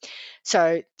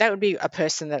 So that would be a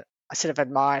person that I sort of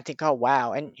admire and think, oh,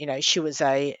 wow. And, she was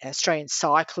an Australian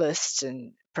cyclist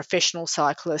and professional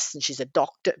cyclist, and she's a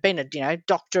doctor, been a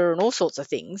doctor and all sorts of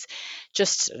things.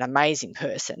 Just an amazing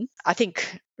person. I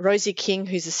think Rosie King,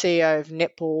 who's the CEO of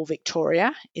Netball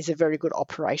Victoria, is a very good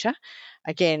operator.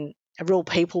 Again, a real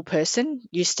people person,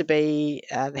 used to be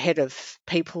the head of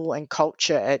people and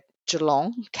culture at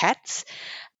Geelong Cats,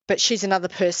 but she's another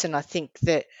person I think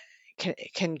that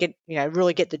can get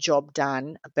really get the job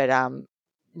done, but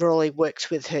really works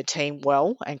with her team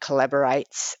well and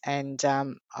collaborates, and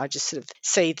I just sort of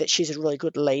see that she's a really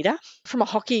good leader. From a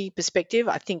hockey perspective,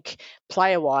 I think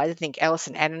player-wise, I think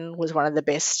Alison Annan was one of the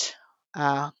best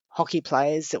hockey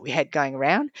players that we had going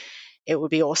around. It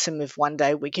would be awesome if one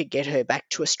day we could get her back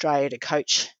to Australia to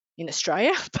coach in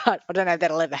Australia, but I don't know if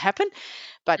that'll ever happen.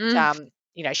 But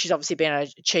she's obviously been able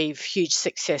to achieve huge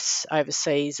success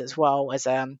overseas as well as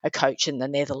a coach in the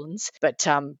Netherlands. But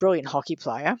brilliant hockey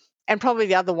player. And probably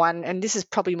the other one, and this is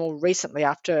probably more recently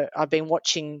after I've been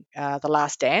watching The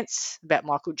Last Dance about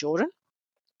Michael Jordan.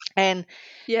 And,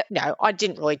 I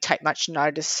didn't really take much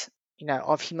notice,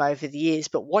 of him over the years.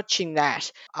 But watching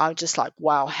that, I'm just like,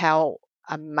 wow, how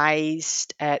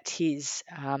amazed at his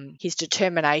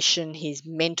determination, his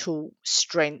mental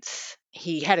strength.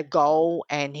 He had a goal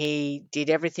and he did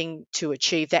everything to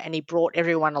achieve that, and he brought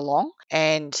everyone along.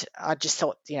 And I just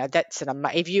thought, that's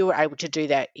if you were able to do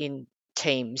that in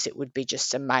teams, it would be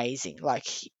just amazing. Like,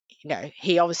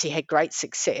 he obviously had great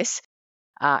success,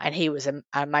 and he was an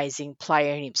amazing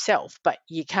player in himself, but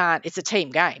you can't, it's a team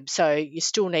game. So you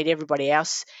still need everybody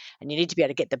else, and you need to be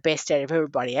able to get the best out of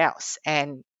everybody else.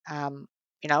 And,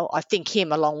 I think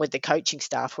him along with the coaching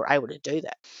staff were able to do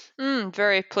that.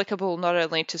 Very applicable not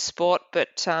only to sport,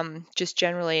 but just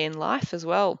generally in life as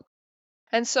well.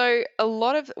 And so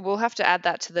we'll have to add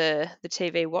that to the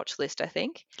TV watch list, I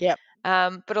think. Yep.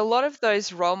 But a lot of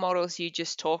those role models you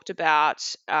just talked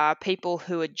about are people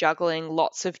who are juggling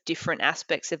lots of different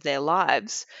aspects of their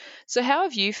lives. So how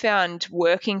have you found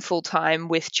working full-time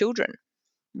with children,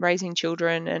 raising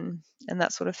children and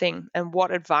that sort of thing? And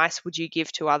what advice would you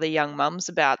give to other young mums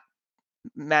about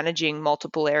managing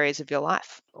multiple areas of your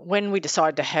life? When we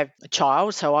decided to have a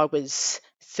child, so I was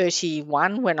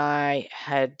 31 when I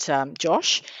had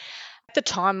Josh. At the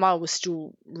time, I was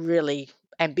still really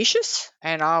ambitious,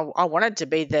 and I wanted to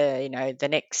be the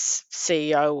next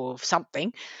CEO of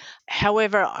something.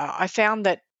 However, I found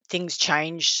that things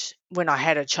changed when I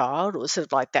had a child. It was sort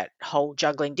of like that whole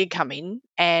juggling did come in,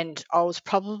 and I was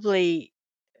probably,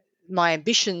 my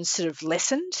ambitions sort of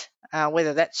lessened,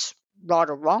 whether that's right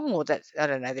or wrong, or that, I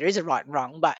don't know, there is a right and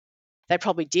wrong, but they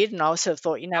probably did. And I also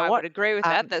thought, I would agree with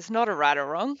that. There's not a right or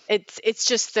wrong. It's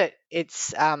just that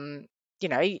it's,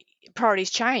 priorities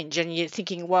change, and you're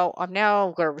thinking, well, I've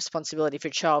now got a responsibility for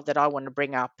a child that I want to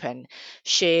bring up and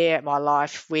share my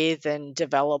life with and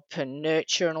develop and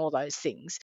nurture and all those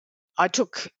things. I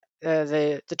took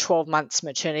the 12 months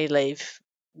maternity leave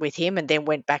with him and then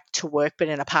went back to work, but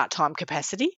in a part-time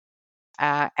capacity.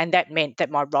 And that meant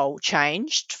that my role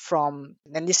changed and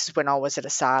this is when I was at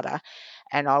ASADA,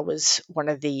 and I was one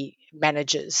of the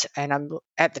managers, and I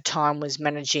at the time was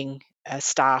managing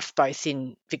staff both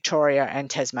in Victoria and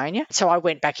Tasmania. So I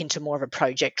went back into more of a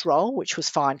project role, which was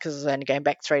fine because I was only going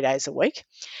back 3 days a week.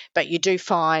 But you do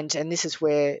find, and this is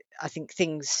where I think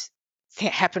things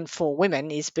happen for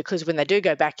women, is because when they do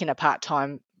go back in a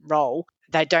part-time role,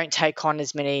 they don't take on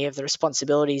as many of the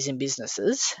responsibilities in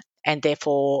businesses, and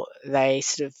therefore they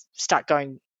sort of start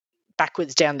going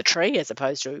backwards down the tree as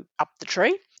opposed to up the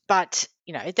tree. But,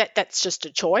 that's just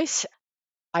a choice.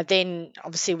 I then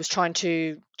obviously was trying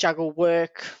to juggle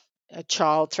work, a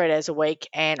child 3 days a week,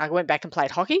 and I went back and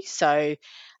played hockey. So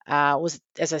as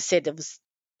I said,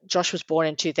 Josh was born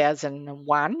in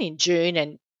 2001 in June,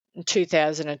 and in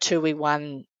 2002 we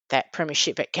won that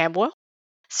premiership at Camberwell.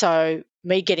 So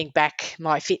me getting back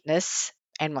my fitness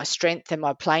and my strength and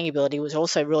my playing ability was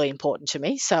also really important to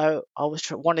me. So I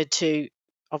wanted to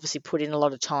obviously put in a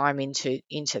lot of time into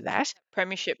that.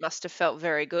 Premiership must have felt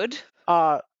very good.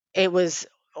 It was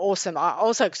awesome.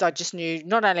 Also, because I just knew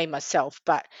not only myself,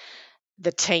 but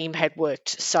the team had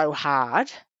worked so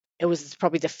hard. It was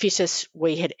probably the fittest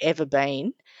we had ever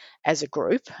been as a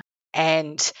group.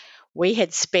 And we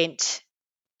had spent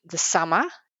the summer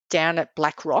down at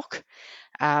Black Rock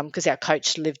because our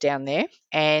coach lived down there.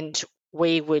 And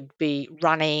we would be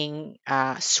running,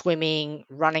 swimming,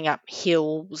 running up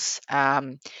hills,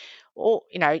 all,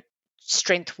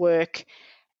 strength work.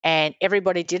 And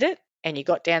everybody did it. And you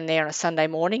got down there on a Sunday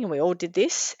morning and we all did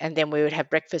this. And then we would have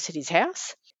breakfast at his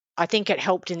house. I think it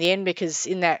helped in the end because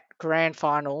in that grand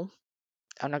final,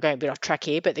 I'm not going a bit off track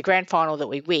here, but the grand final that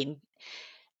we win,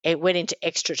 it went into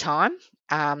extra time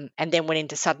and then went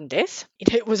into sudden death.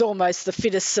 It was almost the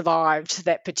fittest survived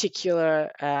that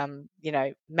particular,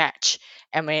 match,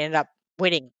 and we ended up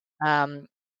winning. So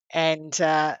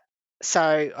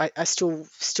I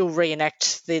still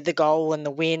reenact the goal and the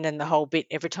win and the whole bit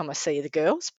every time I see the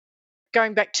girls.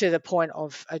 Going back to the point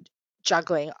of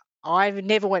juggling, I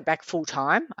never went back full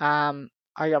time.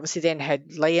 I obviously then had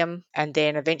Liam, and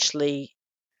then eventually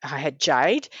I had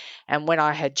Jade. And when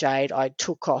I had Jade, I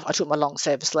took my long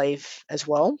service leave as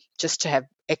well, just to have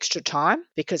extra time,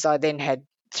 because I then had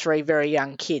 3 very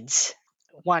young kids,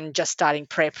 one just starting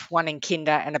prep, one in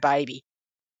kinder, and a baby.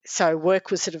 So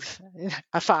work was sort of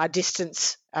a far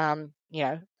distance,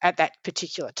 at that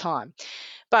particular time.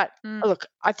 But look,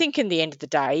 I think in the end of the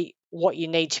day, what you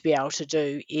need to be able to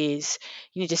do is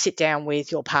you need to sit down with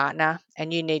your partner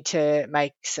and you need to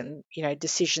make some,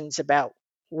 decisions about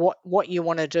what you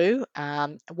want to do,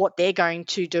 what they're going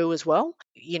to do as well.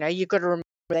 You've got to remember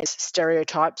there's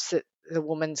stereotypes that the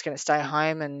woman's going to stay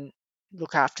home and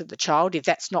look after the child if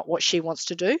that's not what she wants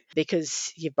to do,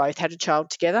 because you've both had a child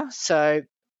together. So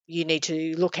you need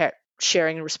to look at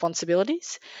sharing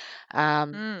responsibilities,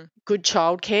 good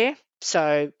childcare.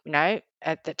 So,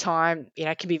 at the time,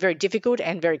 it can be very difficult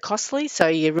and very costly. So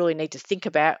you really need to think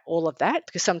about all of that,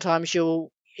 because sometimes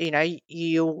you'll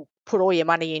put all your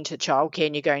money into childcare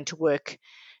and you're going to work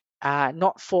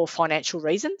not for financial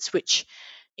reasons, which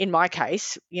in my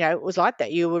case, it was like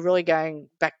that. You were really going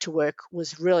back to work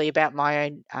was really about my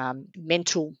own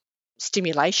mental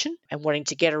stimulation and wanting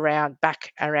to get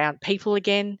back around people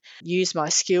again, use my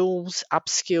skills,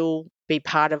 upskill, be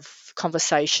part of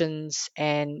conversations.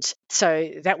 And so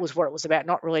that was what it was about,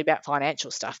 not really about financial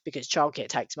stuff, because childcare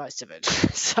takes most of it.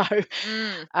 So,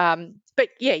 but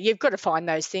yeah, you've got to find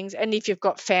those things. And if you've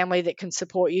got family that can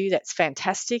support you, that's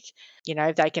fantastic.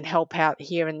 They can help out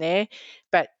here and there.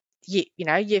 But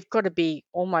you've got to be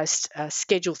almost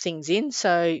schedule things in.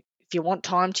 So if you want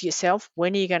time to yourself,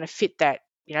 when are you going to fit that?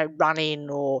 Running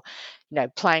or,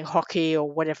 playing hockey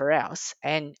or whatever else,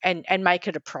 and make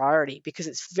it a priority, because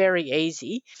it's very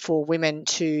easy for women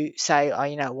to say, oh,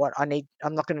 you know what, I'm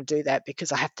not going to do that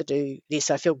because I have to do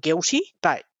this. I feel guilty,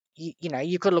 but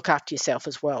you've got to look after yourself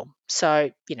as well.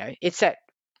 So, it's that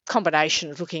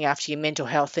combination of looking after your mental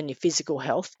health and your physical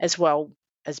health, as well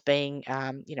as being,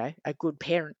 a good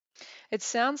parent. It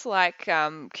sounds like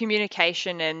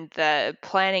communication and the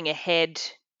planning ahead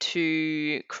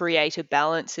to create a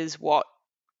balance is what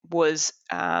was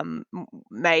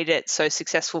made it so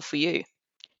successful for you.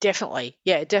 Definitely.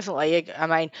 Yeah, definitely. I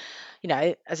mean,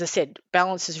 as I said,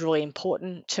 balance is really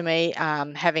important to me.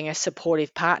 Having a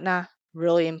supportive partner,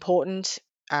 really important.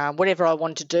 Whatever I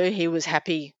wanted to do, he was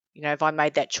happy. If I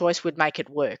made that choice, would make it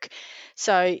work.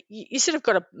 So you sort of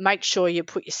got to make sure you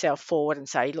put yourself forward and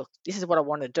say, look, this is what I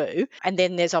want to do. And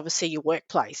then there's obviously your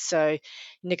workplace. So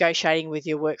negotiating with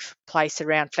your workplace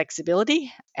around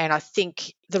flexibility. And I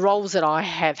think the roles that I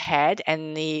have had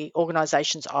and the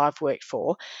organisations I've worked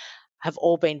for have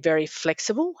all been very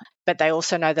flexible, but they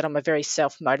also know that I'm a very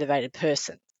self-motivated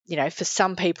person. For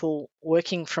some people,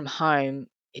 working from home,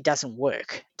 it doesn't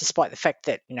work, despite the fact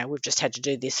that, we've just had to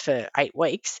do this for 8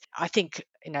 weeks. I think,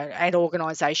 and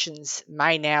organisations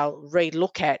may now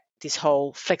relook at this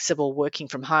whole flexible working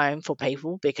from home for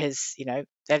people, because,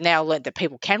 they've now learned that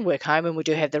people can work home and we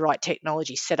do have the right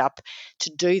technology set up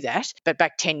to do that. But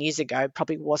back 10 years ago, it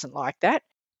probably wasn't like that.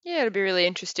 Yeah, it'll be really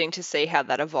interesting to see how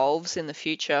that evolves in the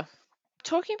future.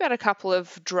 Talking about a couple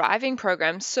of driving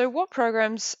programs, so what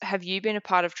programs have you been a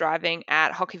part of driving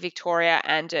at Hockey Victoria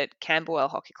and at Camberwell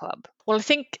Hockey Club? Well, I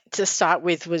think to start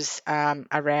with was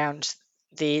around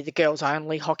the girls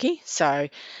only hockey. So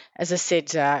as I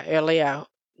said earlier,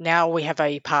 now we have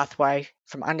a pathway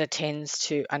from under 10s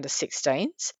to under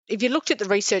 16s. If you looked at the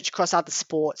research across other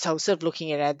sports, I was sort of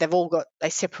looking at it, they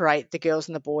separate the girls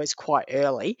and the boys quite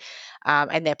early,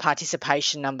 and their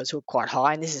participation numbers were quite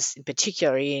high. And this is in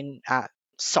particular in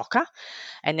soccer,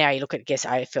 and now you look at, I guess,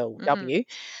 AFLW.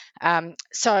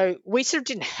 So we sort of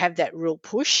didn't have that real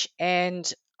push,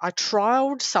 and I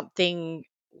trialled something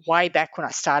way back when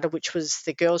I started, which was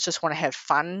the Girls Just Want to Have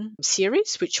Fun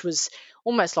series, which was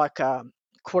almost like a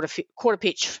quarter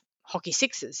pitch hockey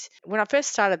sixes. When I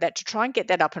first started that, to try and get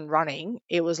that up and running,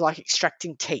 it was like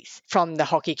extracting teeth from the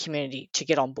hockey community to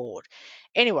get on board.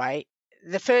 Anyway,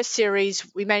 the first series,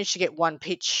 we managed to get one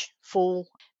pitch full.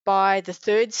 By the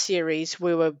third series,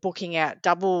 we were booking out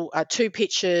two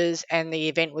pitches, and the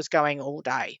event was going all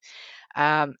day.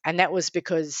 And that was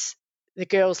because the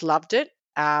girls loved it.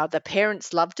 The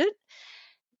parents loved it.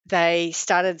 They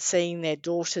started seeing their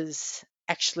daughters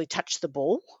actually touch the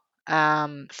ball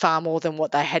far more than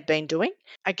what they had been doing.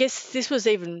 I guess this was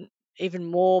even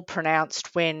more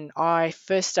pronounced when I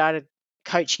first started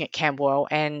coaching at Camberwell,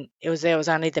 and there was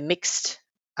only the mixed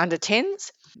under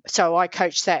 10s. So I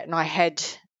coached that, and I had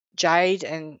Jade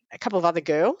and a couple of other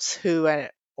girls who are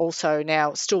also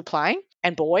now still playing,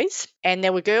 and boys. And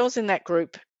there were girls in that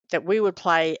group that we would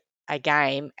play a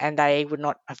game and they would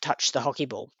not have touched the hockey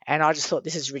ball. And I just thought,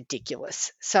 this is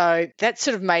ridiculous. So that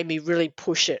sort of made me really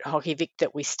push at Hockey Vic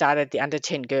that we started the under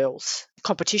 10 girls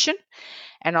competition.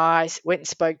 And I went and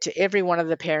spoke to every one of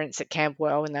the parents at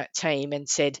Camberwell in that team and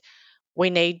said, we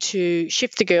need to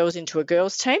shift the girls into a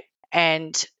girls team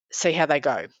and see how they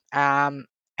go.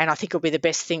 And I think it'll be the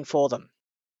best thing for them.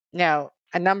 Now,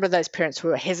 a number of those parents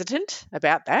were hesitant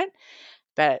about that,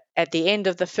 but at the end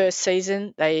of the first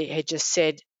season, they had just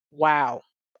said, wow,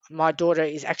 my daughter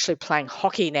is actually playing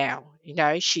hockey now.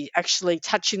 She's actually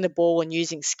touching the ball and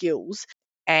using skills,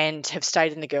 and have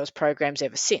stayed in the girls' programs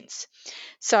ever since.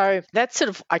 So that's sort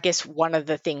of, I guess, one of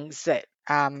the things that,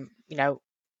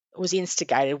 was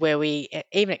instigated, where we,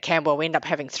 even at Camberwell, we ended up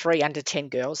having 3 under 10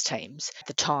 girls teams at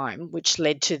the time, which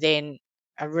led to then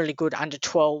a really good under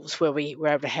 12s where we were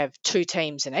able to have 2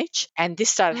 teams in each. And this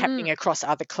started happening across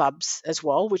other clubs as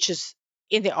well, which is,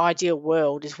 in the ideal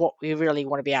world, is what we really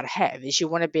want to be able to have, is you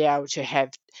want to be able to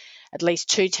have at least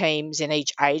 2 teams in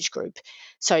each age group,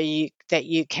 so that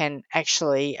you can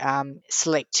actually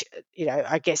select,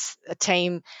 I guess, a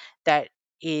team that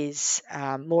is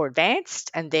more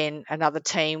advanced, and then another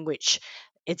team which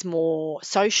it's more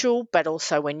social, but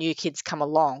also when new kids come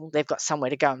along, they've got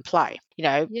somewhere to go and play.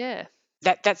 Yeah.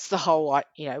 That's the whole,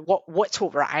 what's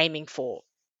what we're aiming for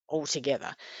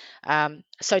altogether.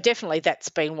 So definitely that's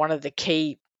been one of the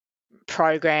key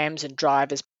programs and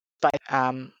drivers by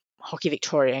Hockey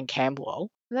Victoria and Camberwell.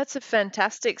 That's a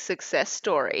fantastic success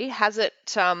story. Has it?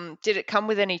 Did it come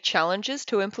with any challenges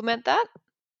to implement that?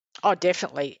 Oh,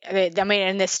 definitely. I mean,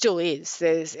 and there still is.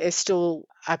 There's still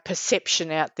a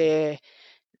perception out there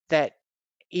that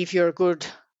if you're a good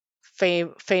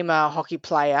female hockey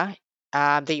player,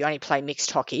 that you only play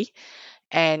mixed hockey.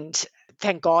 And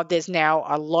thank God there's now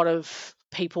a lot of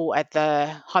people at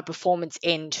the high performance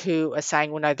end who are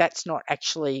saying, well, no, that's not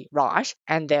actually right.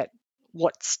 And that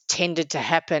what's tended to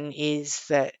happen is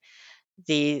that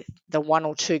the 1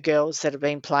 or 2 girls that have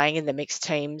been playing in the mixed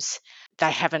teams, they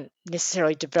haven't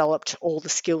necessarily developed all the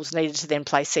skills needed to then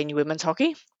play senior women's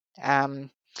hockey,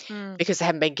 because they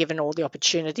haven't been given all the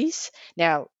opportunities.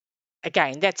 Now,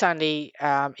 again, that's only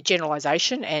a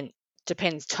generalisation and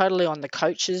depends totally on the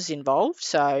coaches involved.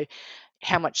 So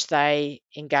how much they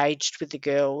engaged with the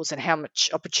girls and how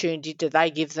much opportunity do they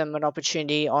give them an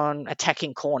opportunity on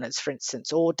attacking corners, for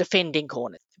instance, or defending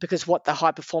corners. Because what the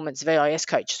high performance VIS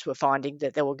coaches were finding,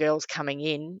 that there were girls coming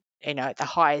in, at the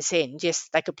highest end. Yes,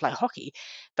 they could play hockey,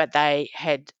 but they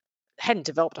hadn't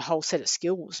developed a whole set of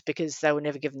skills because they were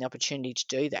never given the opportunity to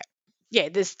do that. Yeah,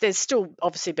 there's still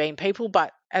obviously been people,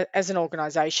 but as an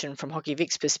organisation, from Hockey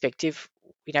Vic's perspective,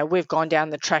 we've gone down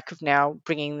the track of now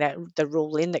bringing the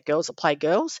rule in that girls will play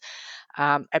girls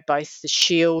at both the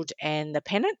Shield and the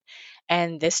Pennant.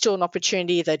 And there's still an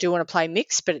opportunity. They do want to play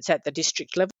mixed, but it's at the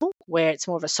district level where it's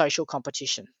more of a social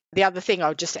competition. The other thing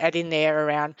I'll just add in there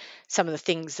around some of the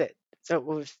things that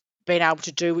we've been able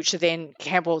to do, which then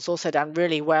Camberwell's also done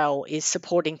really well, is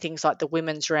supporting things like the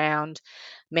women's round,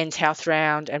 men's health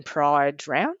round and pride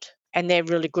round. And they're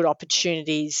really good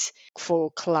opportunities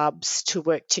for clubs to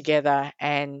work together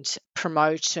and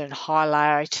promote and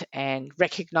highlight and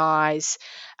recognise,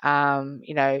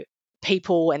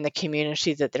 people and the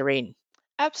community that they're in.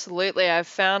 Absolutely. I've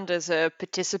found as a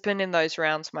participant in those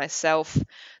rounds myself,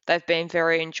 they've been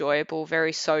very enjoyable,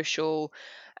 very social,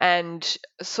 and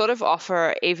sort of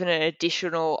offer even an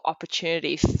additional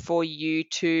opportunity for you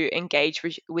to engage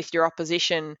with your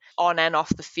opposition on and off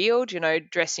the field,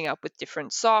 dressing up with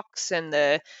different socks and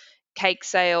the cake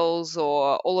sales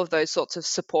or all of those sorts of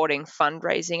supporting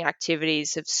fundraising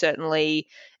activities have certainly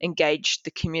engaged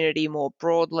the community more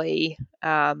broadly,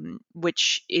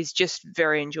 which is just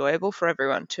very enjoyable for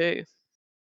everyone too.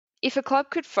 If a club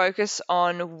could focus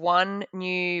on one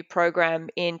new program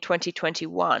in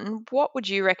 2021, what would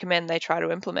you recommend they try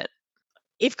to implement?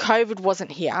 If COVID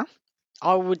wasn't here,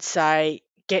 I would say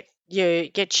get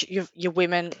your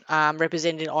women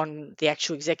represented on the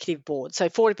actual executive board. So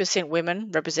 40% women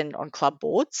represented on club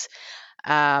boards.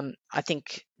 I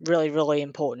think really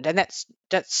important, and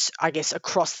that's I guess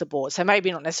across the board. So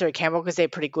maybe not necessarily Campbell because they're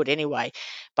pretty good anyway,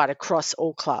 but across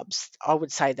all clubs, I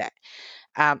would say that.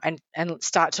 And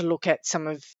start to look at some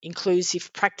of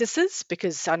inclusive practices,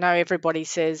 because I know everybody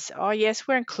says, oh yes,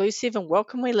 we're inclusive and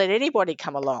welcome, we let anybody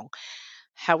come along.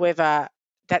 However,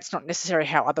 that's not necessarily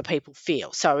how other people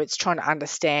feel. So it's trying to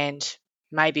understand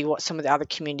maybe what some of the other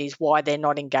communities, why they're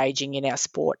not engaging in our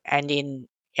sport and in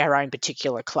our own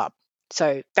particular club.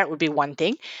 So that would be one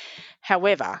thing.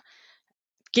 However,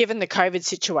 given the COVID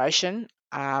situation,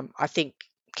 I think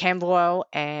Camberwell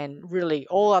and really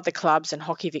all other clubs and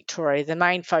Hockey Victoria, the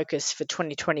main focus for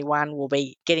 2021 will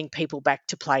be getting people back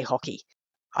to play hockey.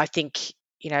 I think,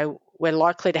 we're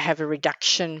likely to have a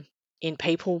reduction in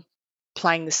people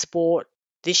playing the sport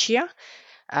this year,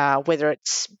 whether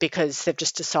it's because they've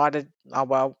just decided, oh,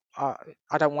 well, I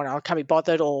can't be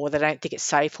bothered, or they don't think it's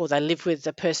safe, or they live with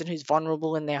the person who's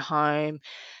vulnerable in their home,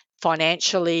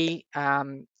 financially,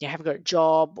 you haven't got a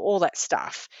job, all that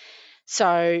stuff.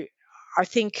 So I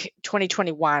think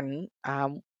 2021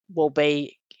 will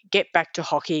be get back to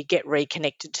hockey, get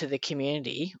reconnected to the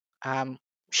community,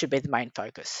 should be the main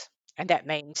focus. And that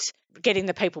means getting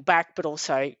the people back, but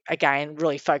also, again,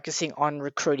 really focusing on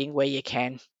recruiting where you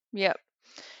can. Yep.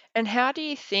 And how do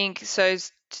you think, so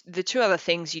the two other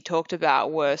things you talked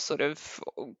about were sort of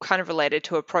kind of related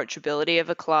to approachability of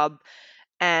a club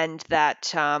and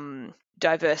that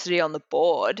diversity on the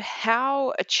board.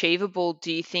 How achievable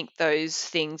do you think those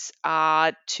things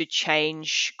are to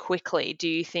change quickly? Do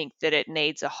you think that it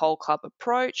needs a whole club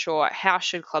approach, or how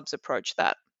should clubs approach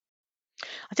that?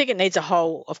 I think it needs a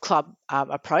whole of club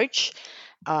approach.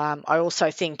 I also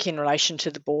think in relation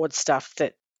to the board stuff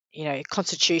that,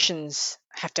 constitutions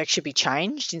have to actually be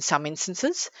changed in some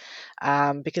instances,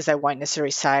 because they won't necessarily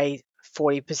say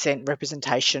 40%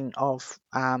 representation of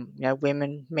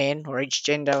women, men, or each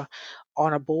gender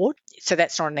on a board. So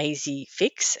that's not an easy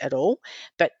fix at all,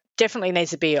 but definitely needs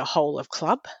to be a whole of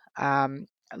club.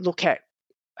 Look at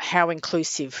how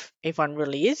inclusive everyone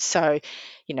really is. So,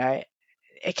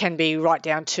 it can be right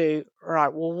down to,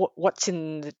 right, well, what's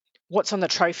on the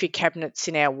trophy cabinets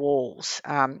in our walls,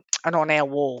 and on our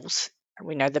walls.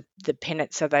 We know the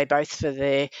pennants, are they both for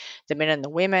the men and the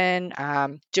women?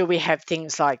 Do we have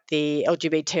things like the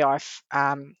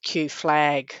LGBTIQ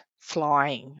flag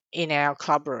flying in our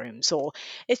club rooms? Or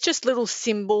it's just little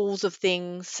symbols of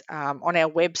things on our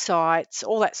websites,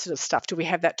 all that sort of stuff. Do we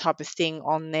have that type of thing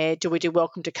on there? Do we do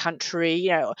welcome to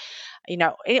country?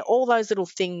 All those little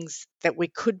things that we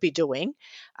could be doing,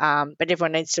 but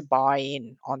everyone needs to buy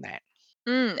in on that.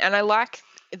 And I like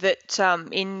that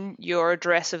in your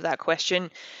address of that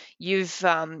question,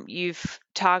 you've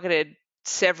targeted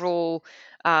several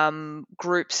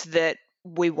groups that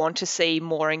we want to see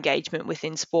more engagement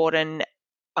within sport and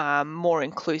more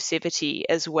inclusivity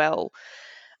as well.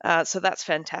 So that's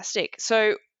fantastic.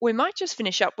 So we might just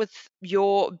finish up with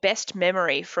your best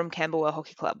memory from Camberwell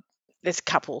Hockey Club. There's a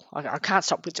couple. I can't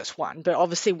stop with just one, but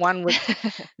obviously one was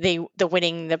the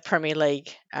winning the Premier League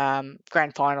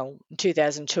grand final in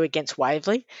 2002 against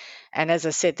Waverley. And as I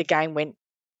said, the game went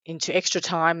into extra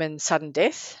time and sudden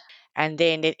death. And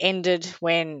then it ended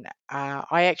when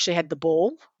I actually had the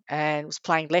ball and was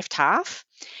playing left half.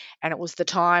 And it was the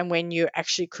time when you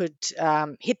actually could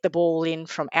hit the ball in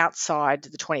from outside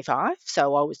the 25.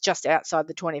 So I was just outside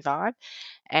the 25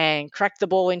 and cracked the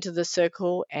ball into the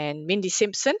circle. And Mindy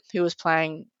Simpson, who was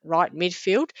playing right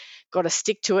midfield, got a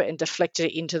stick to it and deflected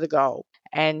it into the goal.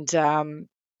 And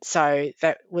so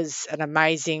that was an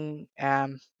amazing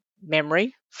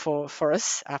memory for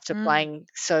us after playing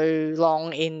so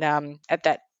long in at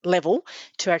that level.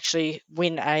 To actually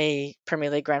win a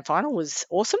Premier League grand final was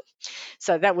awesome.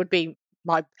 So that would be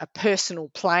a personal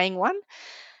playing one.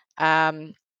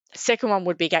 Second one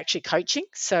would be actually coaching.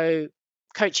 So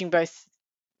coaching both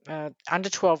under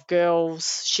 12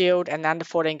 girls shield and under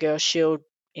 14 girls shield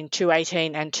in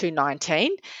 2018 and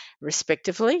 2019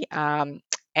 respectively.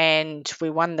 And we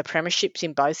won the premierships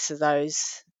in both of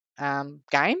those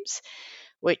games,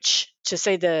 which to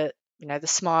see the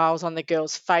smiles on the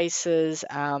girls' faces,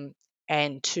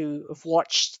 and to have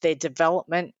watched their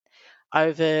development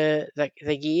over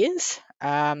the years,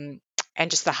 and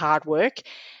just the hard work.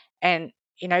 And,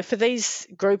 for these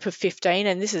group of 15,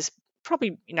 and this is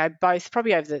probably,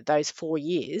 probably over those 4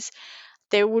 years,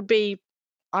 there would be,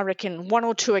 I reckon, 1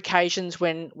 or 2 occasions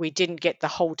when we didn't get the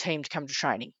whole team to come to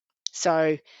training.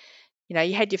 So,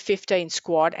 you had your 15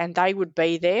 squad and they would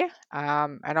be there.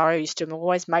 And I used to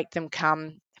always make them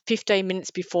come 15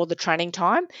 minutes before the training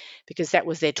time, because that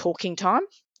was their talking time.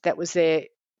 That was their,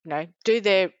 do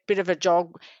their bit of a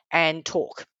jog and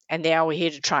talk. And now we're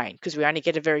here to train, because we only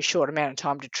get a very short amount of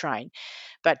time to train.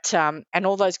 But, and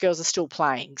all those girls are still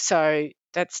playing. So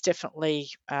that's definitely,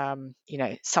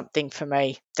 something for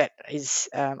me that is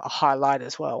a highlight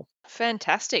as well.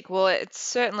 Fantastic. Well, it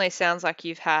certainly sounds like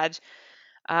you've had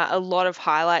a lot of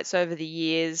highlights over the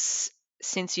years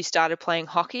since you started playing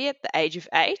hockey at the age of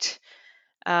 8.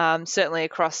 Certainly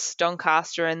across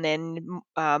Doncaster, and then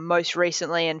most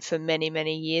recently and for many,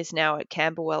 many years now at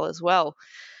Camberwell as well.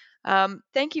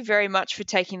 Thank you very much for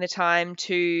taking the time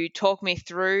to talk me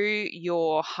through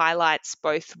your highlights,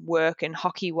 both work and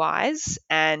hockey-wise,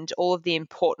 and all of the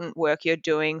important work you're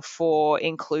doing for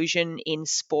inclusion in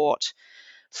sport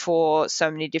for so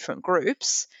many different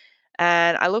groups.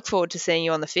 And I look forward to seeing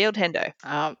you on the field, Hendo.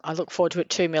 I look forward to it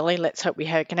too, Millie. Let's hope we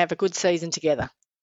can have a good season together.